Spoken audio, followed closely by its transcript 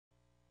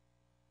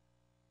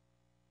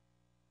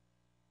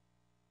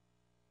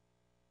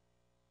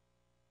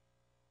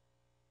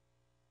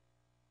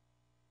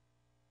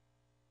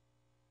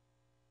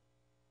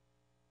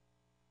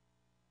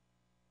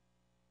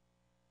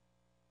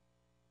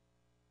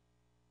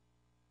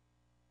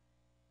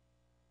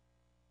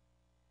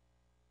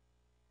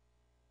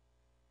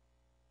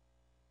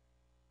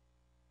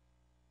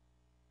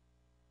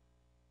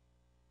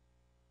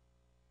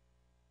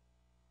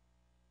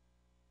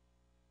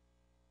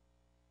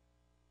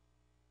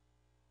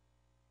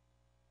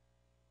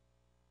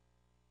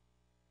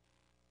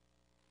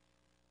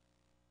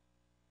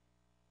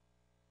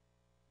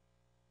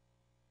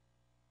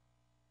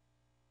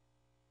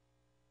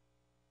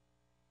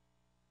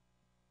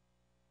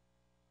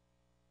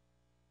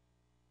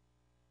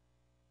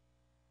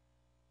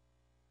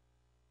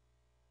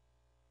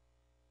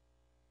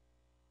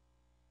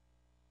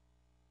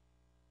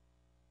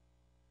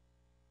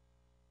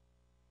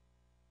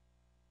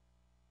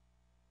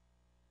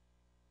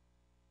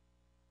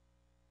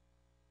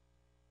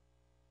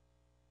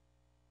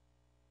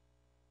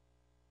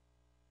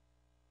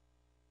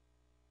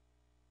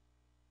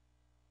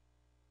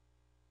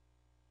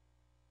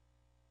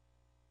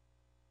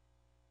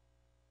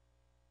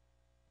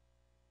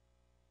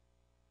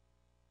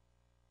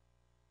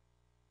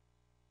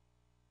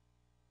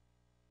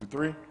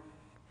Three.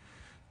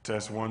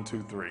 Test 1,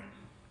 2, 3.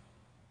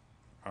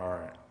 All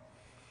right.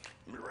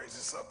 Let me raise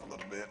this up a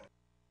little bit.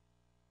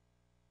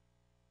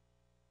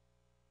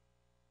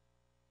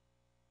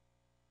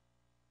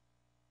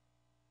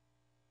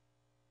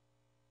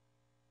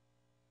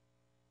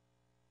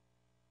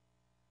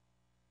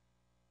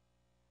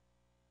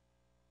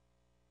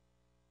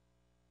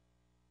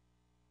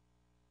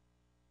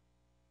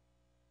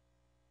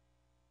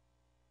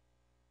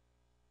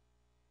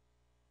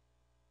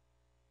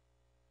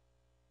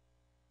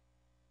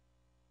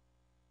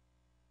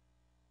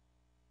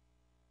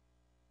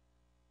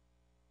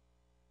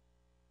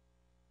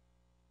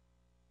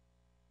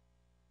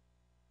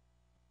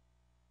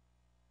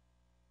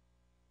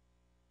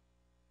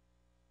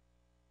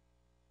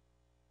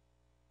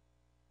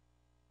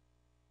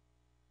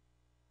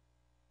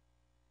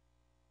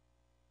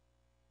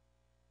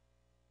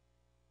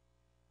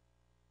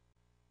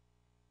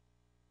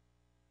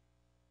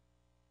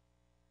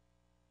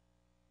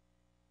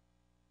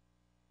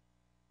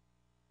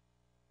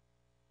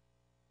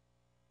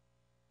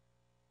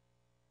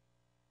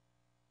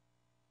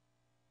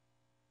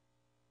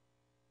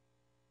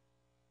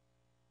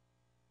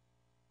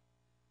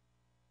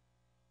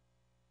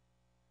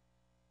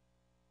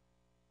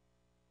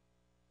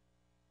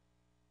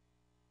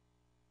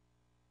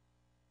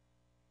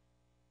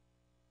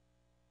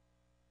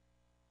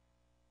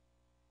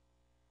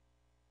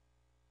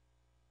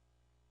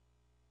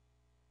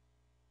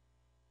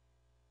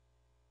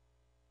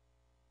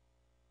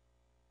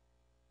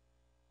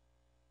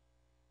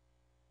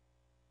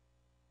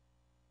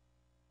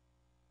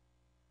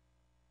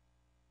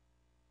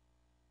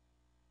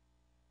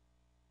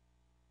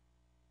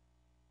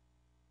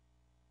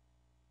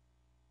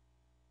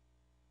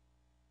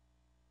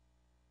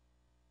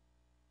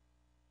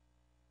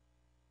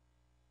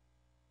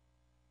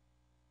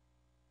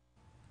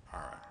 All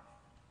right.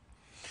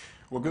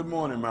 Well, good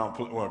morning,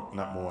 well,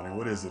 not morning.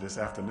 What is it? It's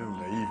afternoon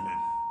or evening.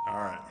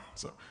 All right.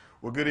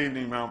 Well, good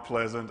evening, Mount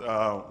Pleasant.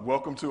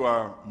 Welcome to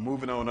our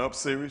Moving On Up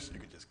series. You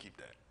can just keep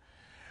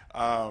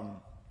that.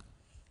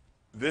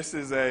 This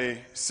is a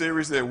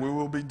series that we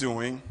will be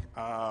doing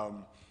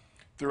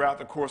throughout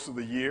the course of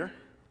the year,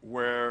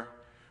 where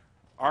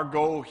our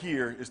goal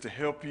here is to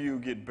help you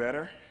get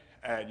better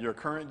at your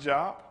current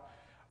job,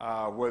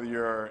 whether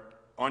you're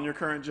on your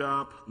current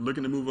job,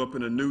 looking to move up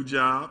in a new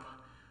job,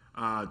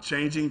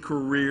 changing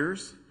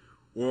careers,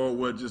 or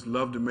would just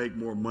love to make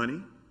more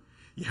money.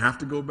 You have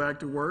to go back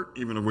to work,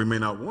 even if we may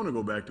not want to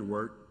go back to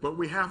work, but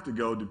we have to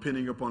go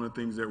depending upon the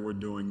things that we're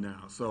doing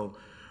now. So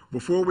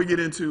before we get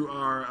into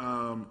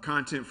our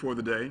content for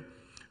the day,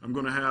 I'm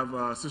going to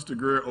have Sister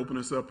Greer open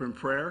us up in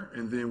prayer,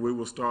 and then we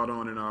will start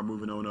on in our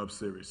Moving On Up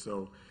series.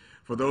 So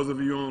for those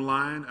of you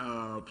online,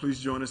 please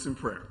join us in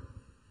prayer.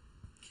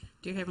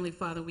 Dear Heavenly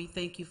Father, we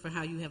thank you for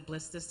how you have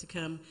blessed us to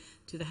come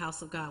to the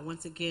house of God.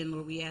 Once again,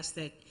 Lord, we ask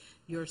that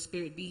your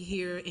spirit be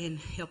here and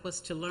help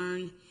us to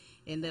learn,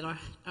 and that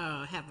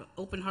have an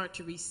open heart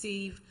to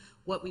receive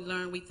what we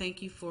learn. We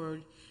thank you for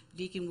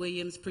Deacon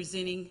Williams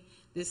presenting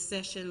this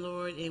session,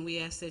 Lord, and we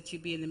ask that you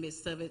be in the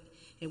midst of it.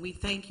 And we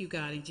thank you,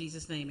 God, in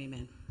Jesus' name,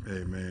 amen.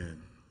 Amen.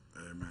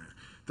 Amen.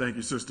 Thank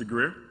you, Sister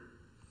Greer.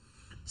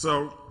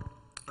 So,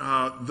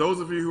 those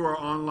of you who are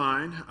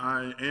online,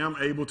 I am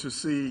able to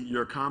see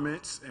your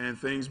comments and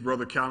things.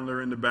 Brother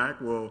Callender in the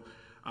back will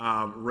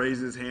raise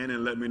his hand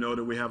and let me know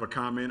that we have a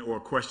comment or a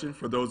question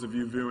for those of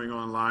you viewing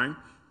online.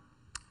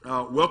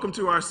 Welcome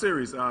to our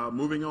series,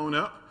 Moving On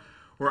Up,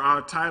 where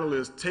our title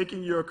is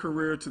Taking Your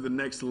Career to the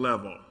Next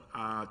Level.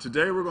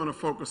 Today we're going to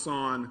focus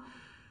on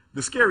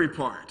the scary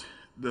part,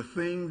 the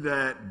thing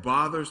that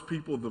bothers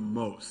people the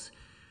most.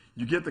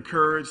 You get the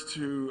courage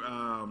to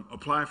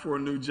apply for a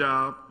new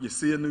job. You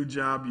see a new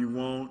job you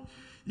want.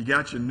 You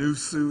got your new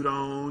suit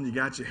on. You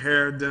got your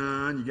hair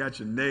done. You got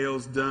your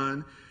nails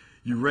done.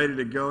 You're ready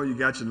to go. You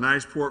got your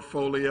nice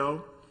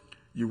portfolio.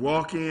 You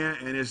walk in,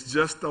 and it's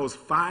just those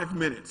 5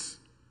 minutes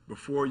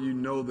before you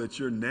know that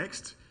you're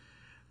next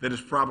that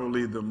is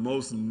probably the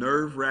most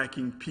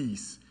nerve-wracking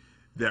piece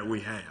that we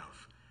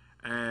have.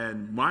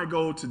 And my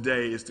goal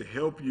today is to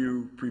help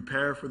you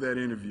prepare for that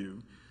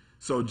interview.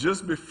 So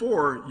just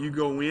before you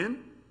go in,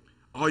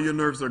 all your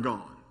nerves are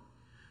gone.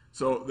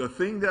 So the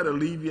thing that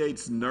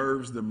alleviates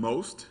nerves the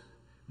most,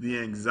 the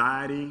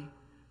anxiety,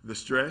 the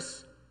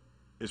stress,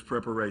 is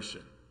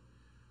preparation.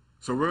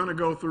 So we're going to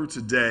go through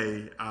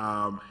today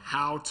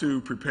how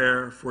to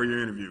prepare for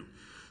your interview.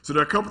 So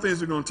there are a couple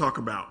things we're going to talk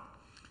about.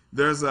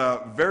 There's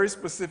a very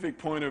specific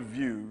point of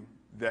view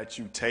that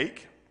you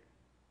take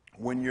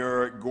when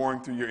you're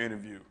going through your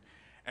interview.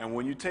 And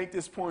when you take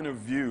this point of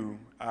view,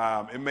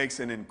 it makes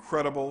an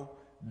incredible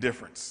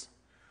difference.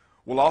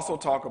 We'll also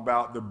talk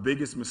about the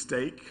biggest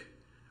mistake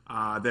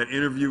that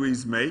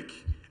interviewees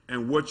make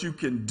and what you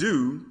can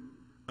do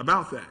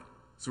about that.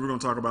 So we're going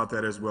to talk about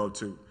that as well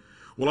too.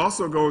 We'll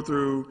also go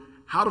through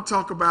how to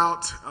talk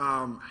about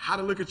how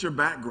to look at your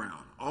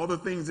background, all the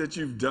things that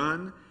you've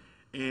done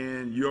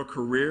in your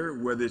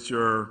career, whether it's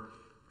you're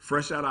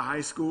fresh out of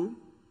high school,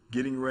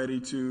 getting ready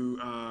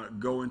to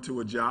go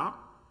into a job,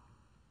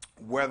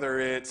 whether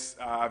it's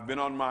I've been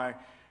on my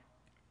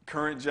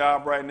current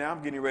job right now,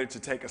 I'm getting ready to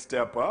take a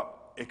step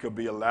up. It could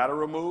be a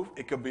lateral move.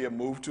 It could be a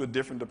move to a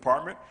different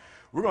department.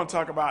 We're going to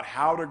talk about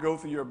how to go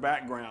through your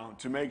background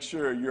to make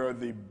sure you're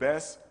the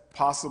best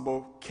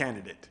possible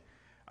candidate,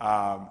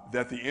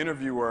 that the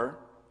interviewer,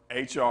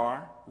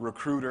 HR,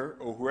 recruiter,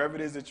 or whoever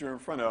it is that you're in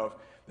front of,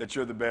 that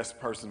you're the best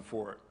person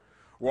for it.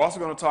 We're also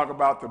going to talk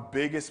about the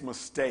biggest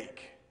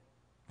mistake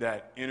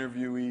that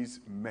interviewees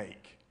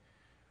make.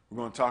 We're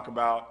going to talk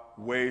about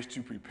ways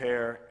to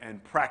prepare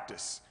and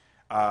practice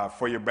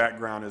for your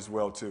background as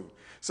well too.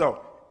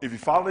 So if you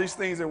follow these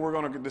things that we're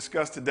going to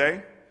discuss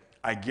today,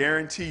 I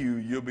guarantee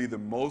you'll be the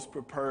most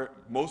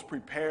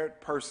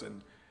prepared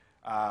person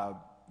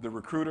the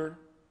recruiter,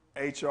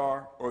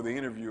 HR, or the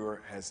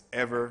interviewer has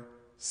ever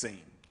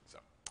seen. So,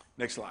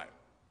 next slide.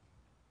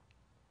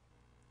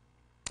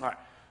 All right.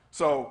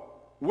 So,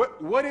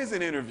 what is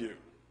an interview?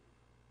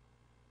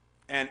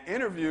 An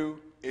interview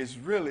is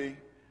really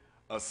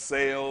a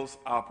sales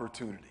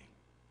opportunity.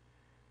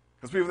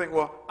 Because people think,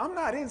 well, I'm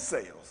not in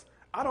sales.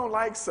 I don't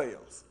like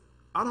sales.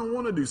 I don't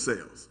want to do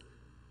sales.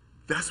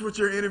 That's what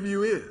your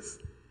interview is.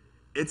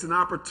 It's an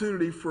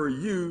opportunity for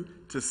you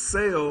to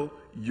sell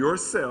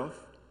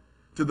yourself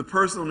to the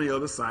person on the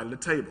other side of the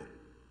table.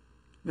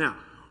 Now,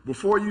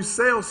 before you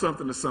sell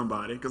something to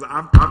somebody, because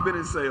I've been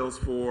in sales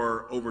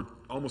for over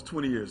almost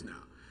 20 years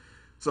now.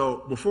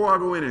 So before I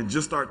go in and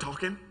just start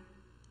talking,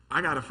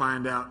 I got to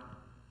find out,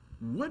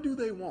 what do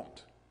they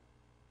want?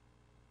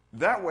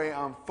 That way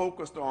I'm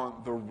focused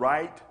on the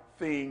right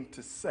thing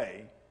to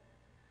say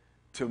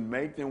to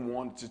make them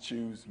want to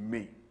choose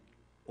me,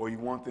 or you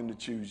want them to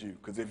choose you.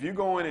 Because if you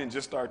go in and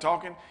just start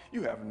talking,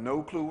 you have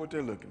no clue what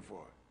they're looking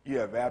for. You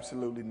have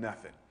absolutely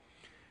nothing.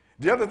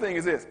 The other thing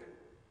is this: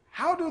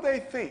 how do they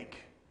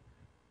think?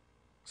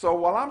 So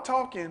while I'm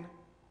talking,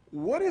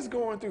 what is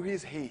going through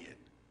his head?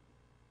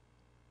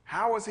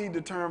 How is he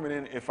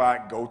determining if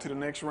I go to the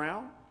next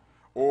round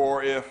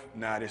or if,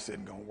 this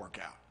isn't going to work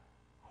out?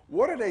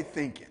 What are they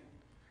thinking?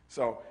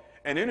 So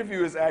an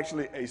interview is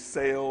actually a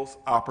sales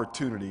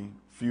opportunity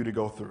for you to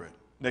go through it.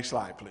 Next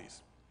slide,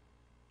 please.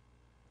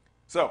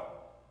 So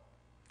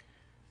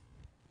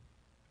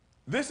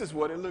this is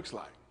what it looks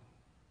like.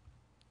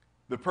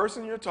 The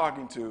person you're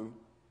talking to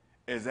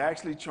is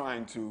actually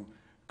trying to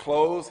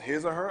close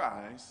his or her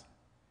eyes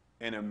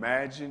and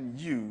imagine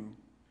you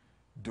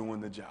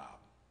doing the job.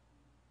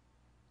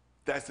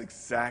 That's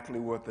exactly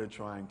what they're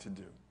trying to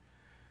do.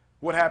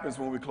 What happens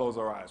when we close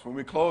our eyes? When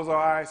we close our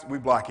eyes, we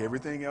block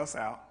everything else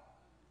out.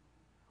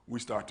 We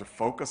start to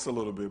focus a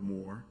little bit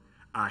more.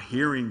 Our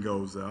hearing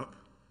goes up.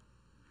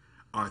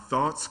 Our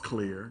thoughts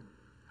clear.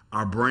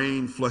 Our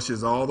brain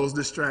flushes all those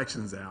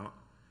distractions out.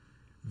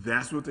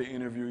 That's what the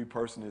interviewee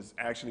person is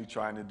actually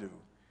trying to do.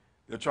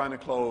 They're trying to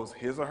close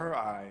his or her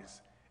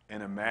eyes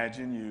and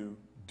imagine you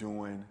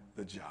doing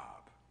the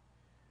job.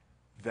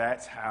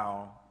 That's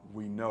how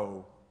we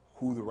know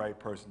who the right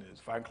person is.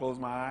 If I close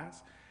my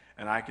eyes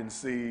and I can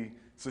see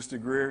Sister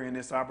Greer in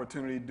this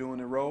opportunity doing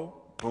the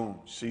role, boom,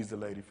 she's the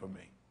lady for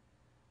me.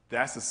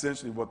 That's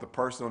essentially what the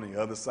person on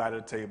the other side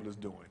of the table is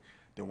doing.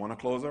 They want to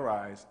close their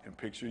eyes and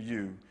picture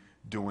you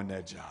doing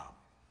that job.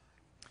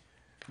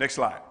 Next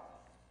slide.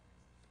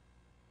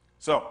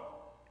 So,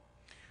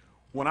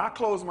 when I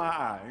close my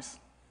eyes,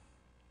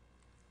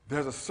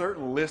 there's a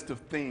certain list of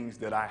things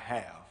that I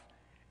have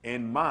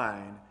in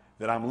mind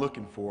that I'm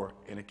looking for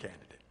in a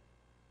candidate.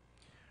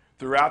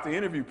 Throughout the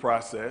interview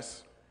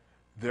process,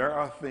 there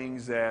are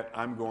things that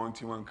I'm going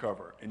to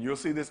uncover. And you'll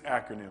see this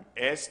acronym,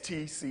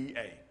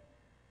 STCA.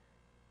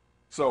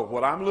 So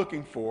what I'm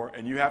looking for,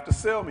 and you have to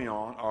sell me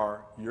on,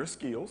 are your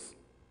skills.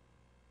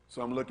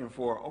 So I'm looking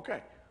for,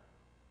 okay,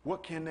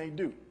 what can they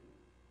do?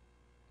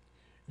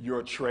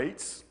 Your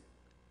traits.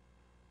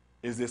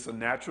 Is this a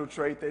natural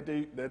trait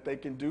that they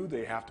can do?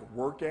 They have to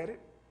work at it.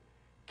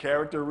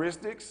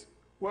 Characteristics.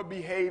 What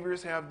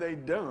behaviors have they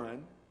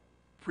done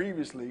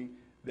previously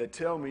that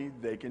tell me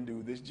they can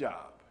do this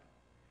job?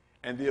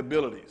 And the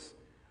abilities.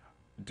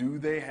 Do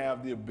they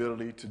have the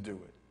ability to do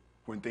it?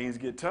 When things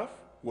get tough,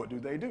 what do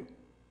they do?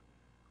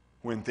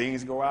 When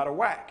things go out of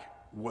whack,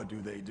 what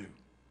do they do?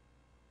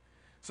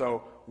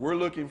 So we're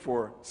looking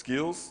for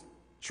skills,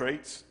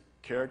 traits,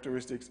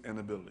 characteristics, and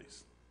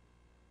abilities.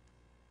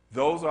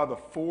 Those are the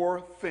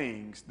 4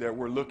 things that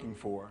we're looking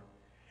for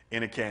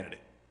in a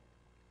candidate.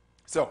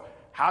 So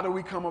how do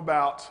we come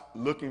about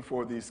looking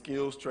for these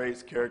skills,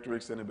 traits,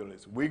 characteristics, and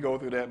abilities? We go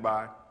through that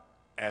by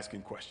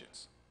asking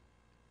questions.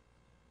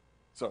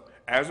 So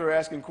as we're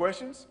asking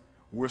questions,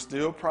 we're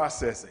still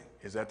processing.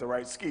 Is that the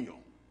right skill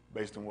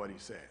based on what he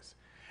says?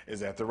 Is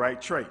that the right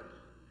trait?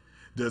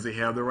 Does he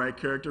have the right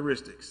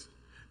characteristics?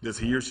 Does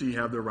he or she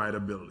have the right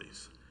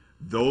abilities?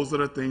 Those are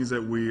the things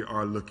that we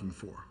are looking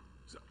for.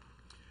 So,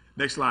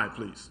 next slide,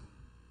 please.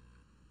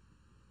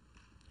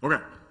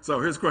 Okay, so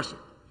here's a question.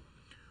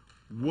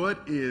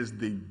 What is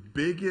the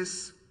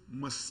biggest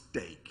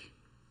mistake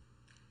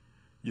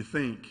you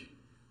think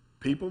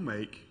people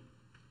make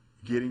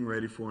getting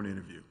ready for an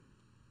interview?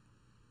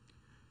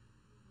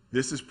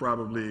 This is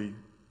probably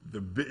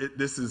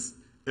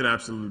It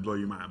absolutely blow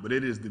your mind. But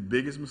it is the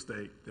biggest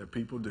mistake that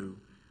people do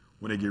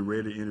when they get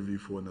ready to interview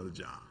for another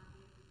job.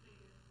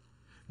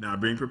 Now,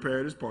 being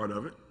prepared is part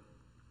of it.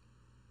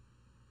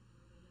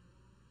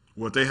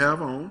 What they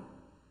have on.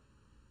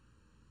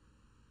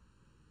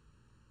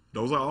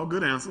 Those are all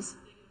good answers.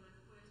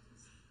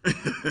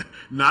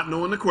 Not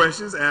knowing the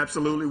questions,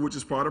 absolutely, which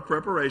is part of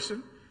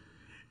preparation.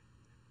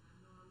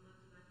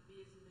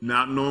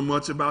 Not knowing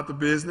much about the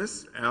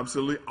business,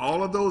 absolutely.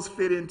 All of those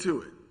fit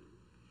into it.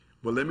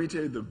 But let me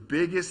tell you, the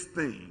biggest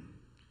thing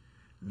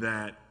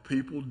that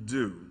people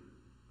do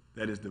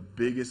that is the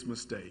biggest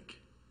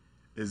mistake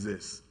is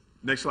this.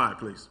 Next slide,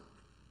 please.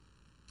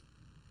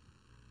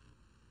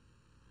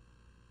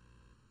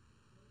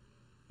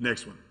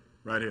 Next one,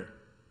 right here.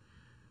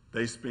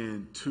 They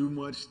spend too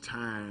much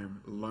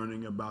time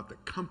learning about the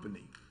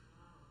company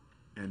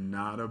and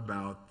not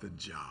about the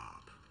job.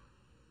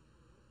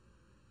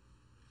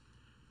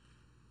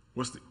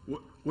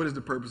 What is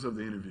the purpose of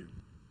the interview?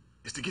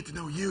 It's to get to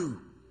know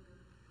you.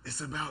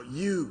 It's about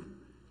you.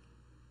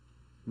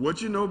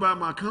 What you know about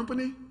my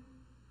company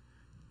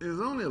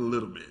is only a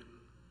little bit.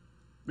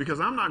 Because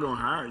I'm not going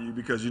to hire you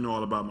because you know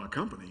all about my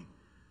company.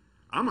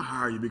 I'm going to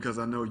hire you because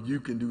I know you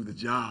can do the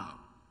job.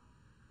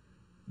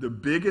 The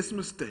biggest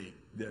mistake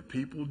that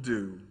people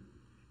do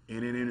in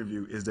an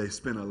interview is they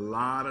spend a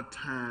lot of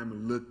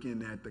time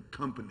looking at the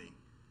company,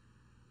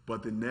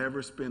 but they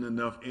never spend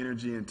enough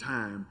energy and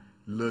time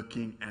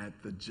looking at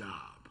the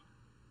job.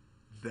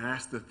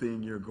 That's the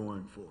thing you're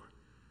going for.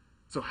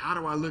 So how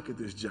do I look at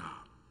this job?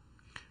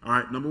 All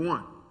right, number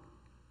one,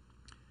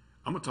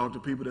 I'm going to talk to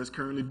people that's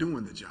currently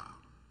doing the job.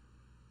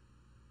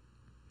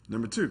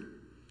 Number two,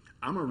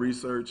 I'm going to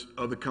research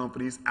other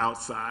companies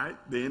outside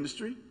the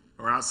industry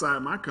or outside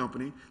my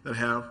company that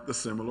have the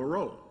similar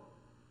role.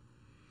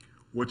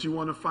 What you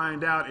want to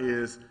find out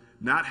is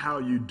not how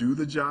you do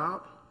the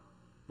job,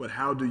 but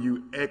how do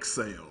you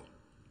excel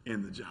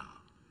in the job.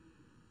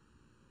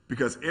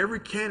 Because every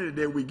candidate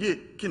that we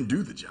get can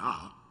do the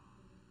job.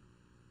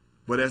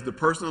 But as the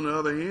person on the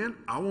other end,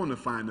 I want to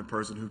find the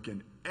person who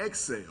can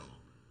excel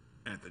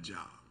at the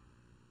job.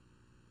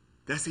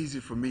 That's easy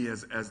for me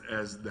as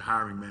the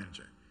hiring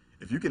manager.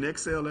 If you can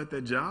excel at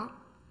that job,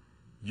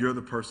 you're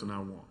the person I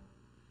want.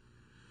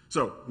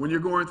 So when you're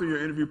going through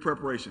your interview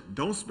preparation,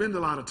 don't spend a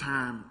lot of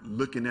time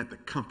looking at the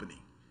company.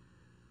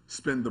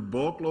 Spend the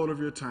bulk load of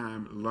your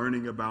time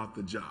learning about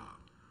the job.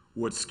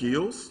 What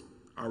skills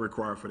are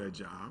required for that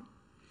job?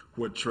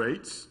 What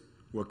traits?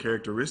 What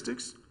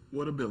characteristics?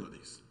 What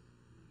abilities?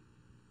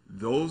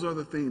 Those are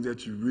the things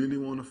that you really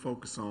want to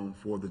focus on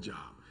for the job.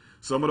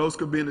 Some of those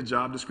could be in the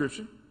job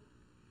description,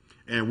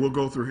 and we'll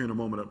go through here in a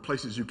moment of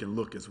places you can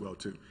look as well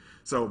too.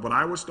 So, but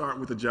I would start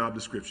with the job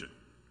description.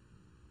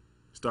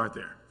 Start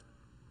there.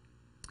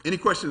 Any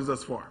questions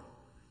thus far?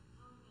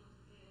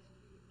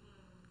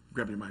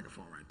 Grab your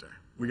microphone right there.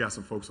 We got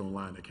some folks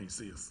online that can't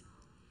see us.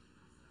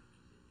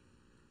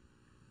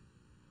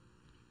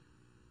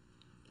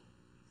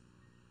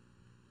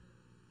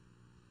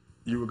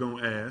 You were going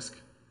to ask.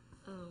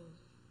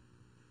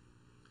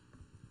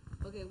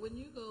 Okay, when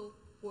you go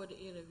for the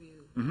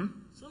interview,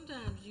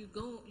 sometimes you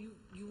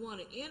want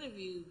to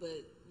interview,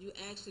 but you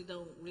actually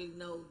don't really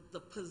know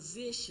the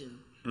position.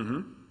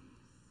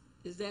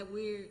 Is that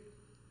weird?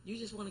 You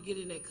just want to get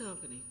in that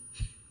company.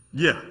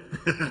 Yeah.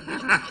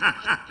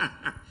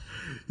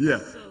 Yeah.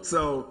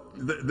 So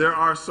there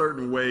are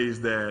certain ways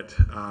that,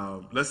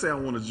 let's say I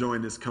want to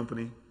join this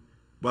company,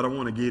 but I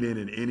want to get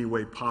in any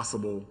way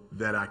possible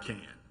that I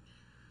can.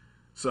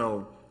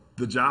 So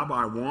the job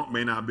I want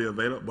may not be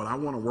available, but I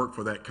want to work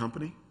for that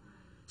company.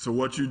 So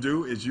what you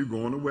do is you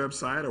go on the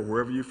website or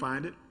wherever you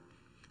find it,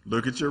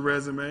 look at your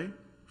resume,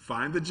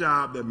 find the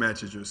job that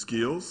matches your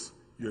skills,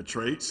 your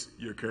traits,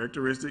 your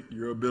characteristics,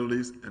 your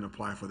abilities, and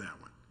apply for that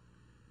one.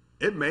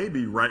 It may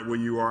be right where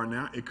you are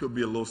now. It could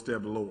be a little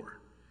step lower.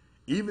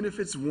 Even if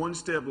it's one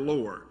step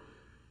lower,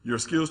 your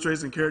skills,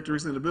 traits, and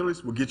characteristics and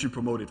abilities will get you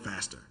promoted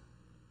faster.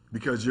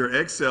 Because you're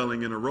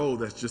excelling in a role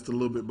that's just a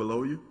little bit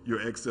below you.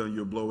 You're excelling,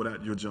 you'll blow it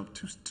out, you'll jump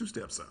two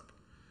steps up.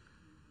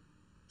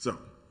 So when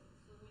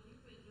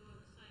you've been doing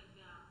the same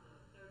job for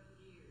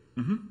 30 years,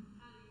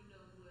 how do you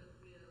know what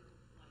real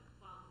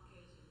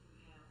qualifications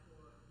you have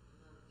for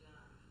another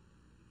job?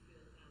 You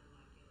feel kind of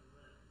like in a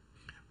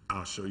rut.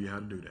 I'll show you how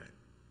to do that.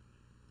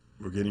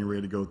 We're getting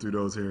ready to go through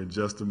those here in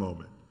just a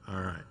moment.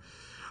 All right.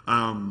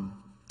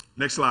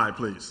 Next slide,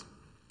 please.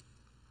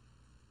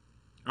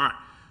 All right.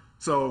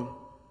 So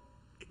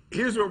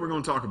here's what we're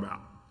going to talk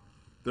about.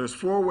 There's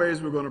 4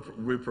 ways we're going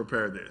to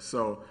prepare this.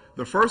 So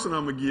the first one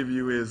I'm going to give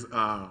you is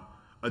a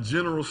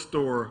general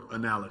store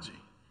analogy.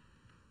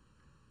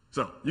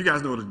 So you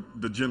guys know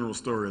the general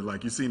store is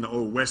like. You've seen the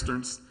old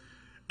Westerns,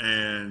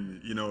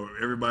 and you know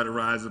everybody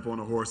rides up on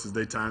the horses,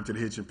 they tie them to the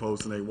hitching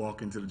post, and they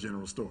walk into the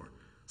general store.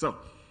 So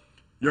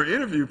your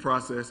interview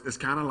process is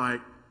kind of like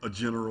a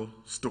general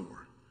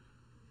store.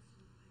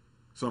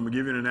 So I'm going to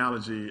give you an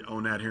analogy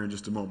on that here in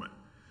just a moment.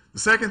 The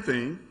second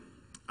thing,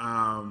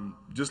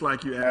 just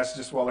like you asked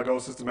just a while ago,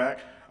 Sister Mac,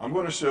 I'm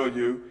going to show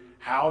you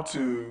how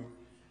to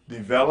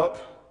develop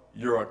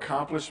your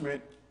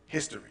accomplishment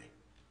history.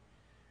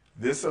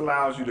 This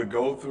allows you to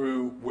go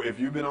through, if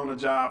you've been on the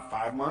job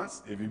 5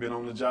 months, if you've been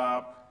on the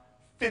job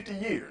 50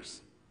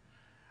 years,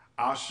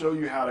 I'll show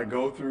you how to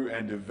go through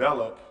and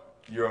develop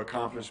your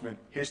accomplishment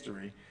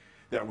history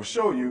that will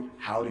show you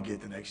how to get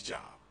the next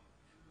job.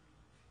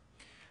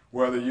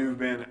 Whether you've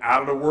been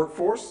out of the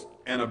workforce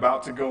and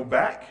about to go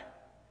back,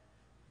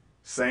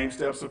 same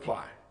steps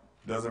apply.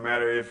 Doesn't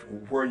matter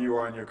where you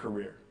are in your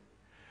career.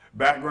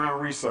 Background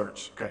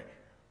research. Okay,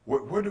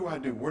 what do I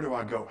do? Where do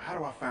I go? How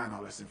do I find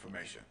all this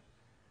information?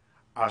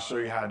 I'll show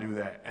you how to do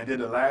that. And then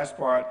the last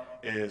part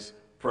is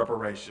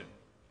preparation.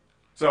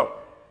 So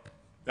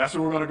that's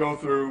what we're going to go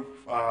through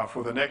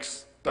for the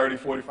next 30,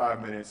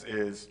 45 minutes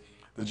is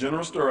the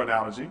general store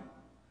analogy.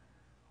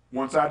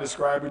 Once I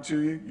describe it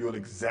to you, you'll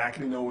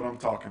exactly know what I'm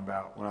talking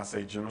about when I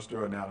say general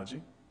store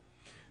analogy.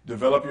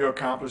 Develop your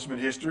accomplishment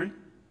history.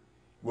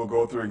 We'll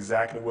go through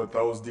exactly what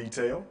those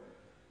detail.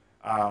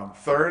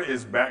 Third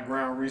is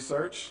background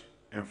research.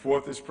 And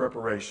fourth is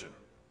preparation.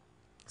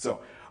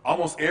 So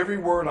almost every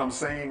word I'm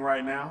saying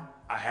right now,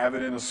 I have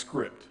it in a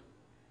script.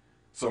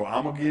 So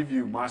I'm going to give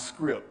you my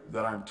script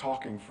that I'm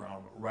talking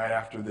from right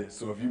after this.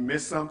 So if you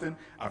miss something,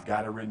 I've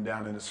got it written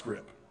down in the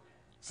script.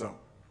 So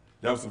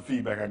that was some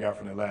feedback I got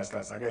from the last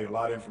class. I gave a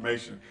lot of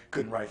information,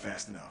 couldn't write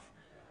fast enough.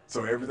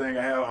 So everything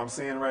I'm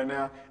saying right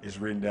now is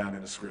written down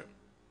in the script.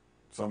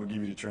 So I'm going to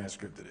give you the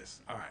transcript of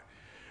this. All right.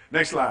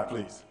 Next slide,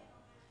 please.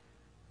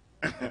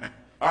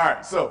 All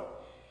right. So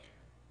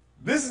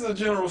this is a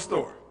general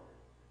store.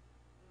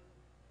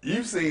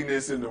 You've seen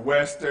this in the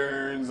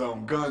Westerns,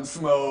 on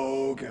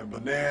Gunsmoke and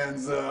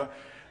Bonanza.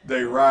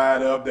 They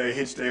ride up, they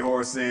hitch their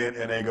horse in,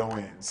 and they go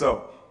in.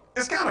 So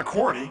it's kind of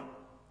corny,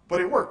 but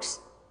it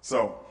works.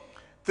 So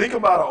think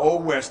about an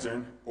old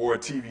Western or a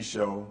TV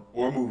show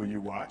or a movie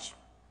you watch.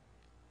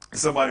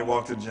 Somebody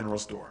walked to the general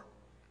store.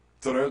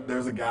 So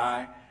there's a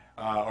guy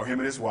or him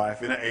and his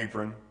wife in an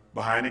apron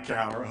behind the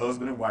counter, a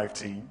husband and wife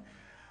team.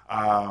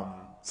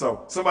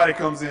 So somebody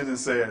comes in and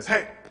says,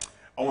 hey,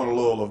 I want a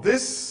little of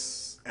this,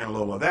 and a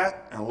little of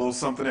that, and a little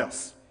something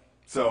else.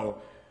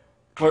 So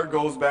clerk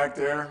goes back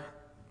there,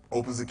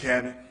 opens the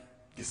cabinet,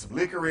 gets some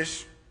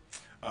licorice,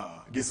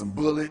 gets some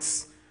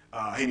bullets,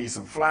 he needs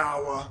some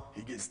flour,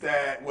 he gets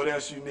that. What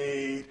else you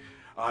need?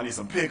 I need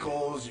some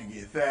pickles, you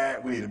get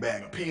that. We need a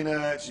bag of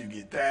peanuts, you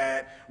get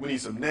that. We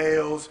need some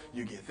nails,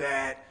 you get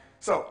that.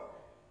 So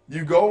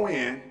you go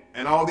in,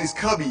 and all these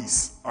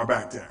cubbies are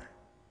back there.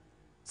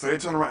 So they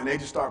turn around and they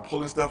just start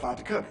pulling stuff out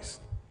the cubbies.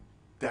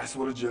 That's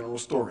what a general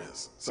store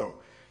is. So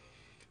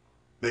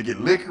they get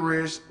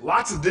licorice,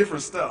 lots of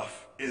different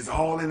stuff is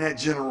all in that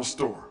general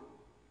store.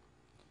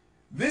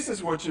 This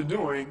is what you're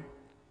doing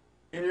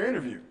in your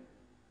interview.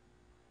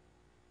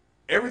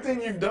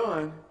 Everything you've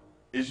done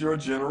is your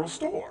general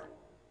store.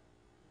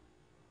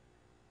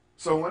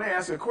 So when they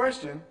ask a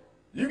question,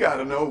 you got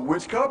to know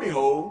which cubby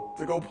hole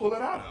to go pull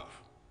it out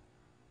of.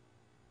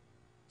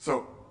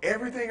 So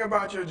everything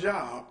about your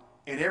job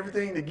and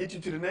everything to get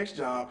you to the next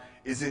job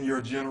is in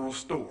your general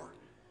store.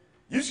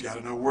 You just got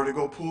to know where to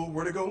go pull,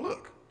 where to go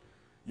look.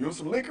 You want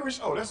some licorice?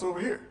 Oh, that's over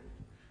here.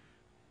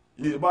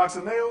 You need a box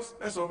of nails?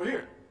 That's over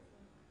here.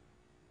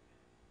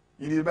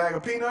 You need a bag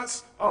of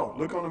peanuts? Oh,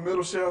 look on the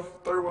middle shelf,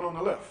 third one on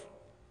the left.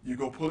 You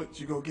go pull it,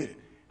 you go get it.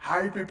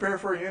 How you prepare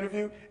for your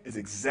interview is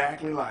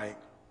exactly like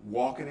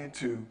walking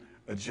into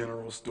a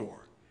general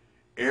store.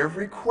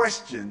 Every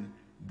question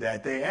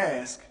that they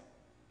ask,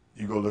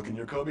 you go look in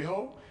your cubby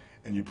hole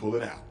and you pull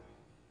it out.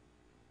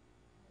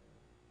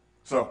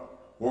 So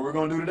what we're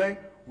going to do today,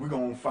 we're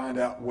going to find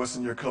out what's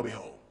in your cubby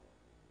hole.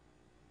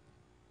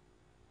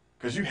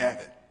 Because you have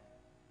it.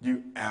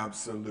 You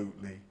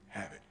absolutely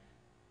have it.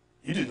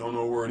 You just don't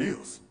know where it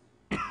is.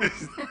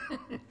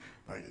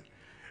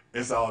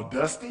 It's all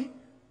dusty.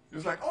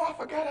 It's like, oh, I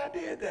forgot I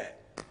did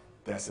that.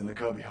 That's in the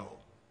cubby hole.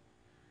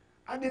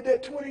 I did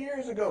that 20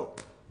 years ago.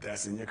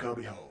 That's in your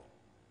cubby hole.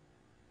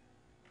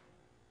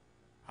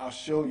 I'll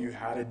show you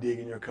how to dig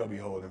in your cubby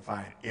hole and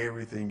find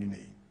everything you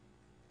need.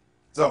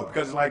 So,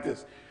 because it's like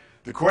this,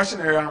 the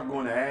questionnaire I'm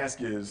going to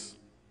ask is,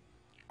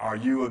 are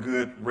you a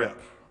good rep?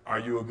 Are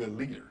you a good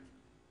leader?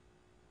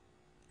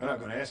 They're not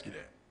going to ask you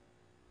that.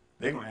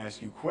 They're going to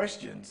ask you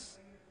questions.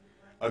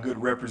 A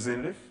good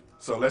representative.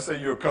 So let's say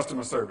you're a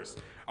customer service.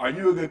 Are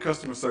you a good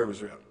customer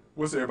service rep?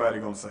 What's everybody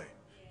going to say?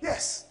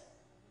 Yes.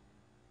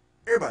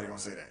 Everybody going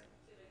to say that.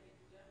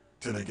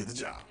 Till they get the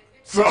job.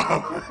 So,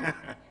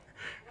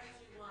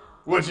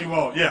 what you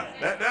want? Yeah,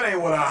 that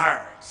ain't what I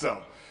hired.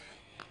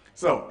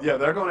 So yeah,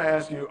 they're going to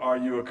ask you, are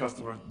you a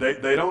customer?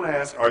 They don't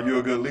ask, are you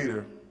a good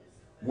leader?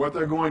 What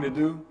they're going to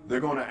do,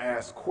 they're going to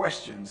ask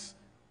questions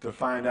to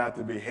find out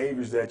the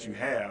behaviors that you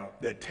have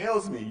that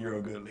tells me you're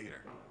a good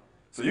leader.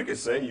 So you can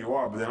say you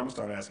are, but then I'm going to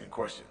start asking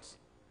questions.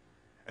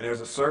 And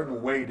there's a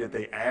certain way that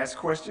they ask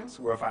questions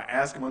where if I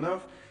ask them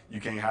enough, you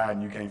can't hide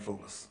and you can't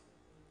fool us.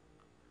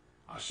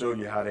 I'll show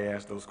you how they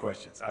ask those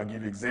questions. I'll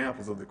give you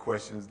examples of the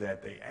questions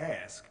that they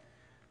ask.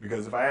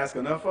 Because if I ask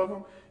enough of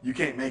them, you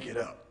can't make it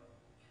up.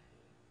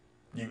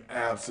 You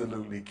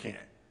absolutely can't.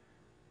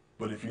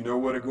 But if you know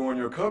where to go in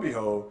your cubby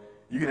hole,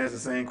 You can ask the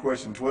same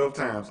question 12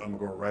 times. I'm going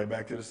to go right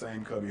back to the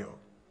same cubbyhole.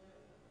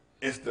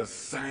 It's the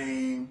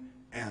same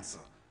answer.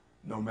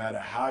 No matter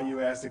how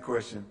you ask the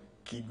question,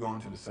 keep going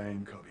to the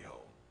same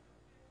cubbyhole.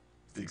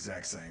 It's the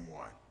exact same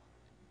one.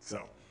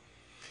 So,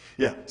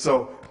 yeah.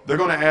 So they're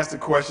going to ask the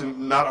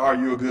question, not are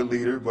you a good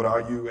leader, but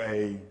are you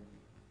a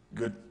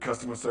good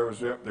customer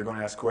service rep? They're going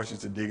to ask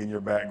questions to dig in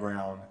your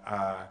background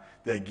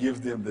that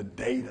gives them the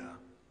data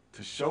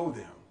to show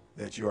them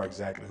that you are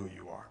exactly who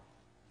you are.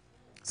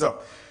 So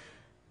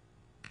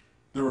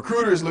the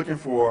recruiter is looking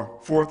for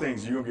 4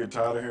 things. You're going to get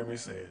tired of hearing me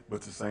say it, but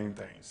it's the same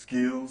thing.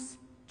 Skills,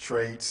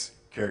 traits,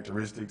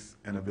 characteristics,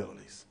 and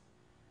abilities.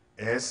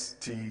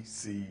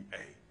 STCA.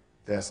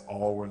 That's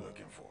all we're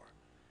looking for.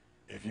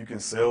 If you can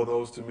sell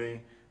those to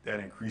me, that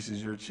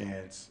increases your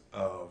chance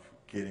of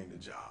getting the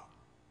job.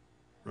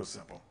 Real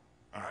simple.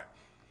 All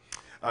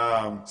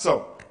right.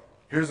 So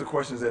here's the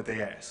questions that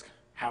they ask,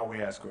 how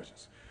we ask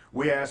questions.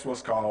 We ask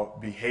what's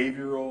called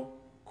behavioral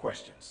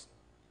questions.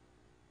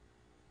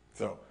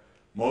 So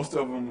most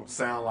of them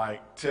sound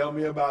like, tell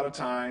me about a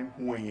time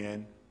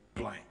when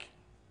blank.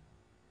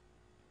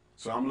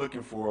 So I'm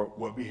looking for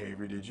what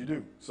behavior did you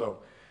do? So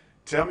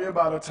tell me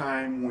about a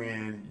time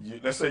when,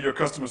 let's say you're a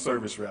customer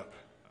service rep.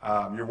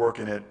 You're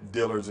working at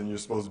Dillard's and you're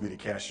supposed to be the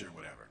cashier or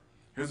whatever.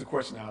 Here's a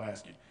question I'll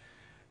ask you.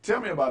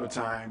 Tell me about a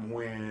time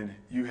when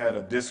you had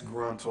a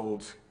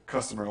disgruntled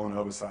customer on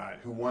the other side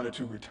who wanted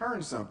to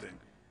return something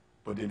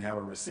but didn't have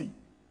a receipt.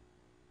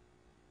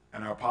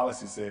 And our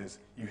policy says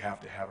you have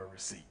to have a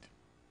receipt.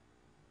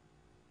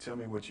 Tell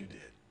me what you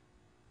did.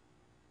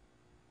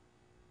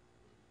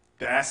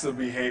 That's a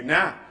behavior.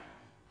 Now,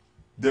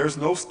 there's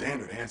no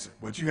standard answer,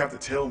 but you have to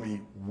tell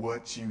me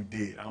what you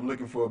did. I'm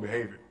looking for a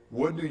behavior.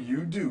 What do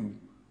you do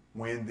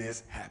when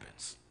this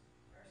happens?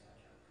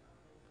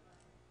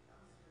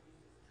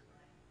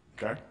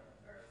 Okay?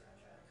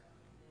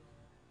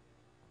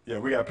 Yeah,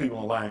 we got people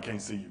online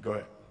can't see you. Go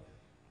ahead.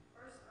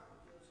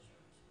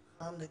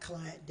 Calm the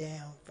client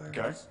down first,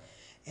 Okay.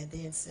 and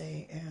then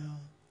say,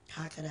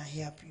 how can I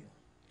help you?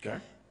 Okay?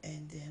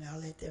 And then I'll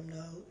let them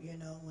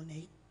know, when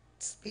they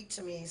speak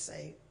to me and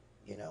say,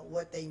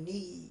 what they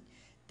need,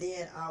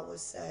 then I would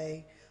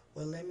say,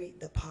 well,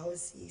 the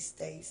policy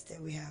states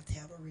that we have to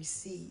have a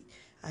receipt.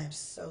 I am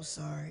so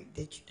sorry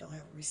that you don't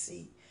have a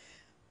receipt,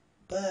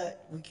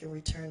 but we can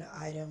return the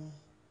item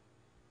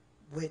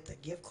with a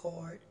gift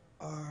card,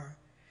 or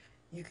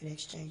you can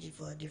exchange it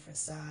for a different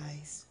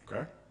size.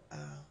 Okay?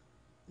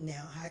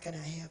 Now, how can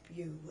I help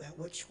you?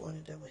 Which one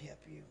of them would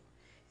help you?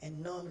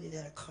 And normally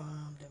that'll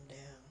calm them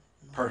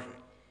down. Perfect.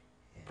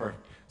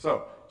 Perfect.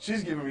 So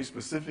she's giving me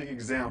specific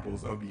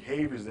examples of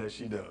behaviors that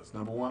she does.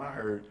 Number one, I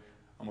heard,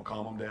 I'm going to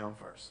calm them down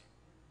first.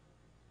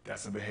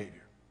 That's a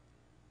behavior.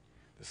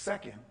 The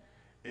second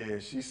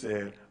is she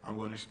said, I'm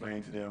going to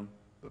explain to them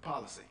the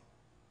policy.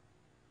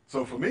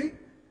 So for me,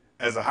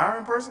 as a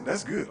hiring person,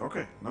 that's good.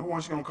 Okay. Number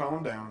one, she's going to calm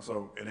them down,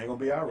 so it ain't going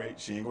to be irate.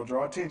 She ain't going to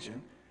draw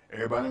attention.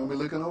 Everybody going to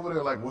be looking over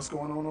there like, what's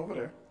going on over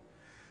there?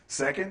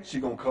 Second,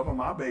 she's going to cover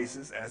my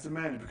bases as the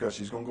manager because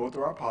she's going to go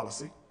through our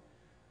policy.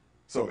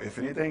 So if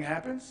anything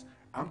happens,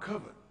 I'm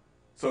covered.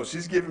 So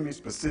she's giving me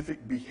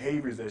specific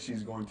behaviors that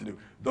she's going to do.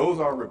 Those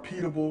are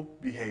repeatable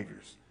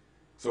behaviors.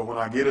 So when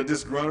I get a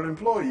disgruntled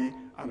employee,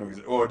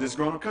 or a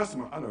disgruntled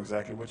customer, I know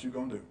exactly what you're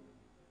going to do.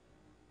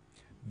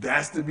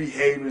 That's the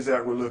behaviors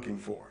that we're looking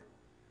for.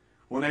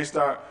 When they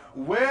start,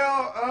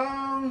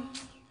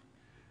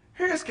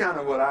 here's kind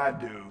of what I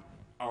do.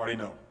 I already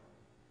know.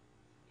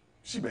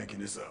 She's making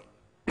this up.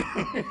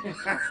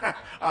 I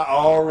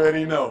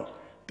already know.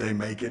 They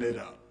making it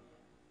up.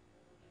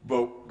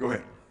 But go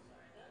ahead.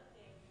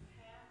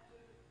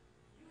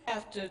 You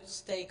have to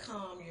stay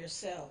calm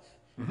yourself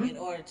in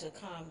order to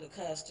calm the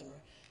customer.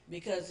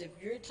 Because if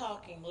you're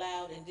talking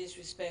loud and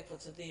disrespectful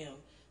to them,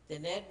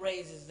 then that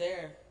raises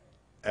their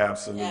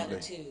Absolutely.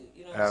 attitude.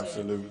 You know what I'm saying?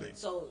 Absolutely.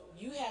 So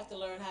you have to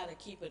learn how to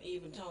keep an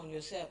even tone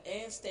yourself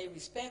and stay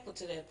respectful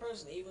to that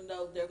person, even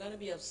though they're going to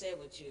be upset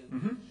with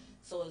you.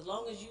 So as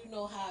long as you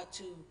know how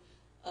to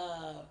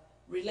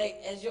relate,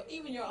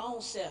 even your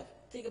own self,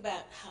 think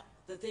about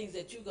the things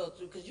that you go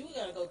through, because you're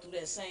going to go through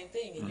that same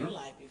thing in your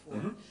life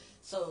before.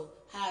 So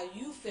how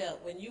you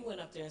felt when you went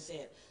up there and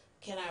said,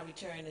 can I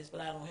return this,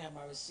 but I don't have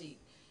my receipt?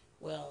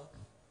 Well,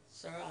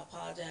 sir, I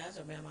apologize,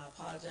 or ma'am, I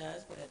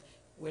apologize, but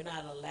we're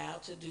not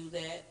allowed to do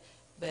that,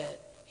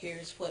 but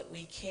here's what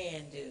we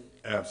can do.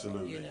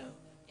 Absolutely. And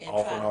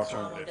Offer try an to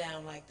calm them alternative.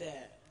 down like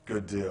that.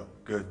 Good deal.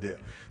 Good deal.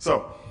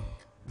 So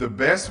the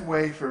best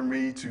way for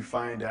me to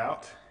find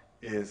out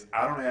is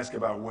I don't ask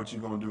about what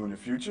you're going to do in the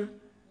future.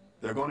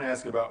 They're going to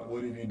ask about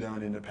what have you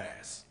done in the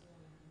past,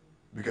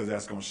 because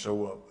that's going to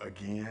show up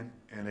again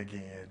and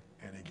again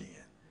and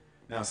again.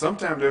 Now,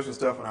 sometimes there's some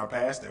stuff in our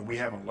past that we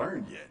haven't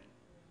learned yet.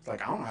 It's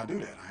like, I don't know how to do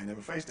that. I ain't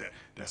never faced that.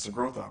 That's a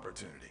growth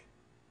opportunity.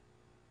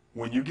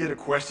 When you get a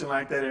question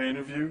like that in an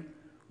interview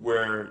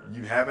where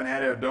you haven't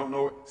had it or don't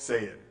know it,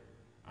 say it.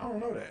 I don't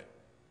know that.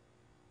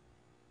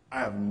 I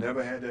have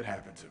never had that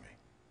happen to me.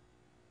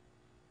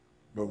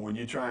 But when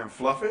you try and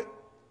fluff it,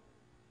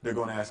 they're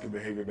going to ask a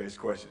behavior-based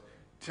question.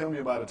 Tell me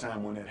about a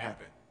time when that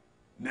happened.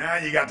 Now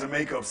you got to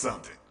make up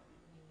something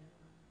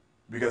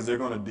because they're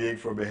going to dig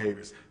for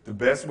behaviors. The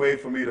best way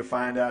for me to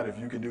find out if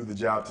you can do the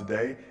job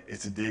today is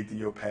to dig through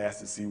your past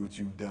to see what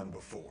you've done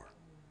before,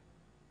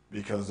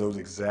 because those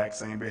exact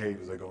same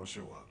behaviors are going to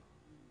show up.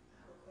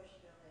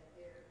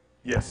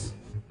 Yes.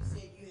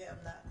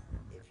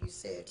 If you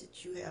said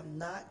that you have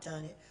not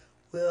done it,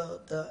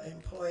 will the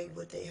employee,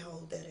 would they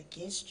hold that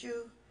against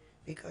you?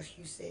 Because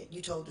you said,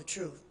 you told the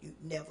truth, you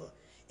never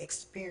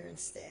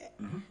experienced that.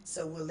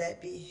 So will that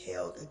be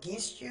held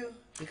against you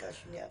because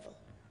you never?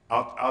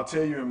 I'll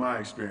tell you in my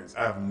experience,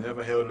 I've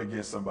never held it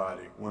against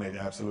somebody when they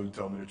absolutely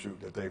told me the truth,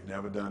 that they've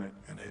never done it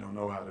and they don't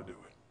know how to do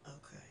it.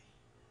 Okay.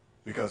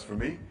 Because for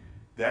me,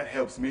 that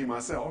helps me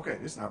myself. Okay,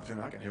 this is an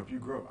opportunity. I can help you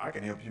grow. I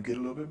can help you get a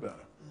little bit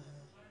better.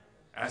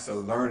 That's a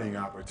learning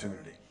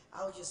opportunity.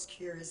 I was just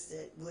curious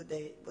that would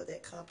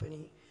that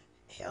company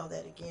held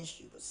that against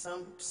you, but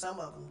some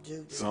of them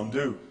do. Some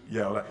do.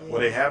 Yeah, like,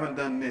 well, they haven't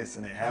done this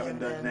and they haven't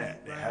done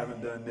that. They right.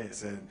 haven't done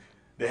this and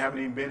they haven't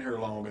even been here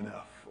long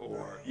enough.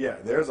 Or yeah,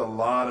 there's a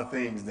lot of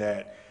things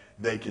that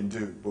they can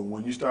do. But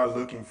when you start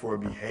looking for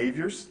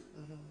behaviors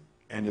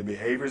and the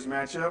behaviors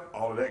match up,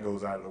 all of that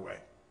goes out of the way.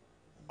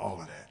 All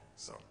of that.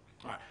 So,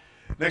 all right.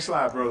 Next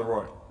slide, Brother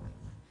Roy.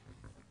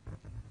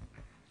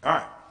 All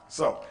right.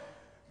 So,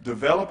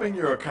 developing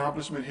your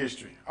accomplishment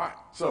history. All right.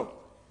 So,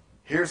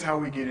 here's how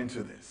we get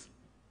into this.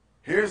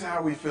 Here's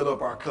how we fill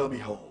up our cubby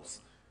holes.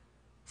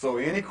 So,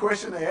 any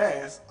question they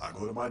ask, I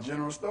go to my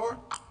general store,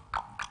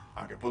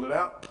 I can pull it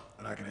out,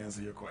 and I can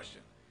answer your question.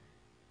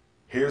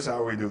 Here's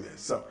how we do this.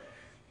 So,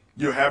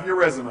 you have your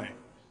resume.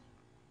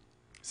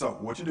 So,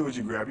 what you do is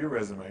you grab your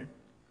resume,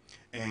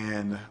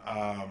 and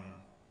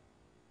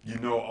you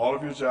know all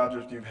of your jobs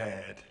that you've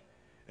had,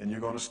 and you're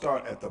going to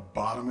start at the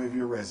bottom of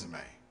your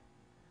resume,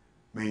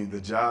 meaning the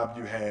job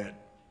you had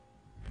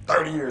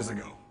 30 years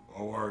ago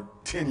or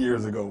 10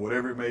 years ago,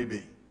 whatever it may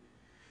be.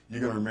 You're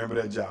going to remember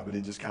that job, and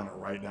then just kind of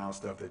write down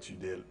stuff that you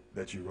did,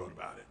 that you wrote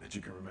about it, that you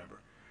can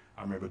remember.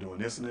 I remember doing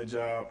this in that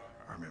job.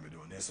 I remember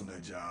doing this in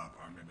that job.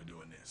 I remember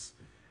doing this.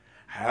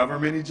 However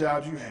many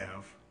jobs you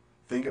have,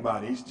 think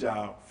about each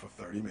job for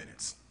 30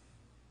 minutes.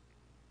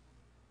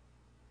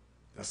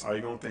 That's all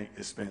you're going to think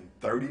is spend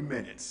 30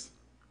 minutes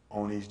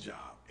on each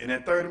job. In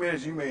that 30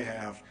 minutes, you may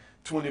have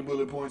 20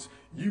 bullet points.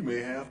 You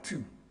may have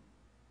 2.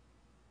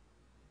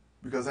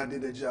 Because I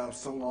did that job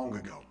so long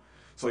ago.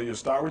 So you'll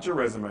start with your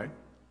resume.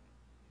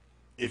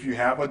 If you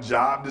have a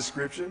job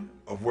description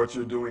of what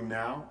you're doing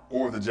now,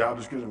 or the job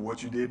description of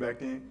what you did back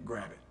then,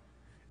 grab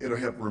it. It'll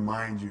help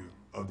remind you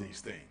of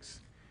these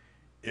things.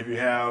 If you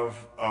have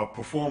a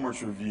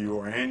performance review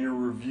or annual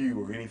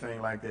review or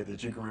anything like that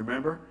that you can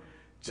remember,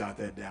 jot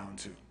that down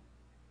too.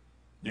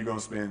 You're going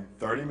to spend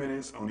 30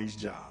 minutes on each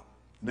job.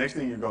 Next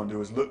thing you're going to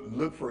do is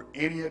look for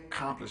any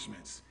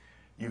accomplishments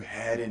you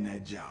had in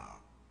that job.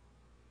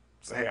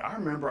 Say, hey, I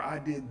remember I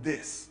did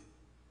this.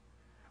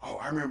 Oh,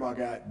 I remember I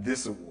got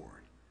this award.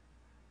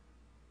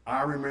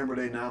 I remember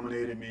they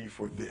nominated me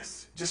for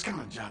this. Just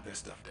kind of jot that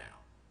stuff down.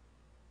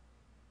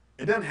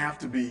 It doesn't have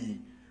to be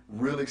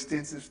real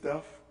extensive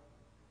stuff,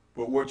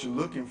 but what you're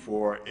looking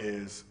for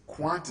is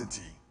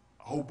quantity,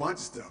 a whole bunch of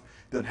stuff.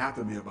 It doesn't have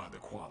to be about the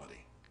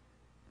quality.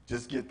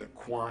 Just get the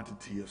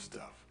quantity of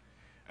stuff.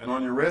 And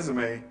on your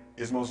resume,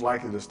 it's most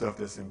likely the stuff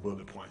that's in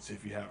bullet points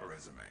if you have a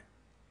resume.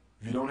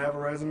 If you don't have a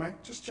resume,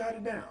 just jot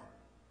it down.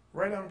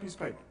 Write it on a piece of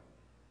paper.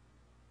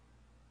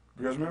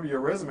 Because remember, your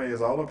resume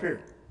is all up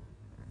here.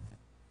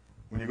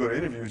 When you go to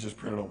interviews, just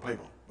print it on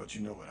paper, but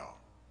you know it all.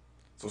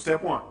 So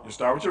step 1, you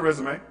start with your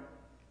resume.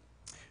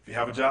 If you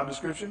have a job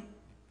description,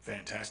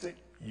 fantastic,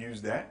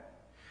 use that.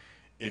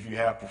 If you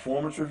have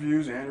performance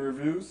reviews, annual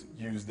reviews,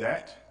 use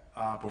that.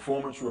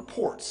 Performance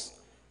reports,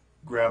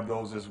 grab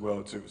those as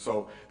well too.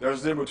 So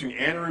there's a difference between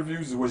annual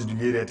reviews is what you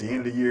get at the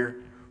end of the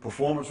year.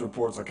 Performance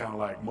reports are kind of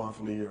like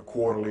monthly or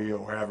quarterly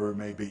or however it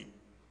may be.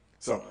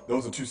 So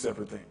those are 2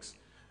 separate things.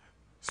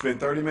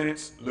 Spend 30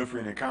 minutes, look for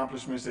any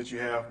accomplishments that you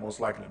have, most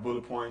likely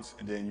bullet points,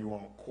 and then you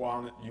want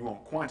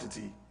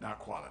quantity, not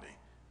quality.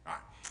 All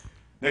right.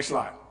 Next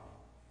slide.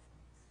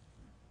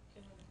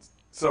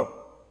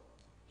 So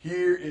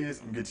here is,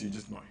 I'm going to get to you in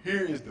just a moment.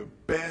 Here is the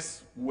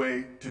best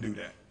way to do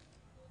that.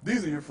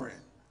 These are your friends.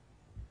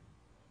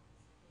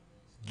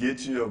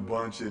 Get you a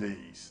bunch of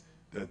these.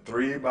 The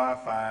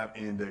 3x5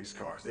 index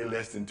cards. They're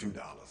less than $2.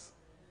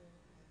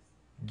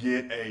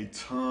 Get a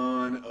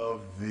ton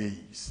of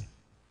these.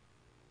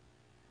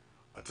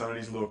 A ton of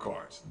these little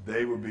cards.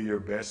 They will be your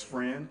best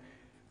friend.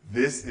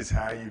 This is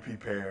how you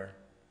prepare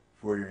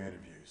for your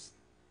interviews.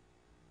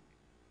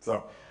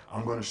 So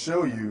I'm going to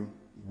show you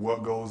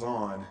what goes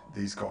on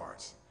these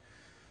cards.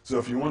 So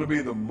if you want to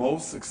be the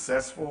most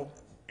successful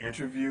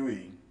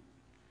interviewee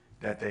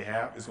that they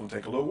have, it's going to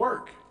take a little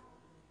work.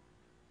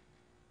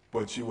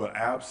 But you will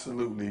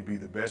absolutely be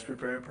the best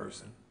prepared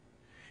person.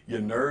 Your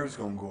nerves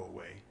going to go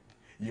away.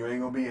 You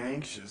ain't going to be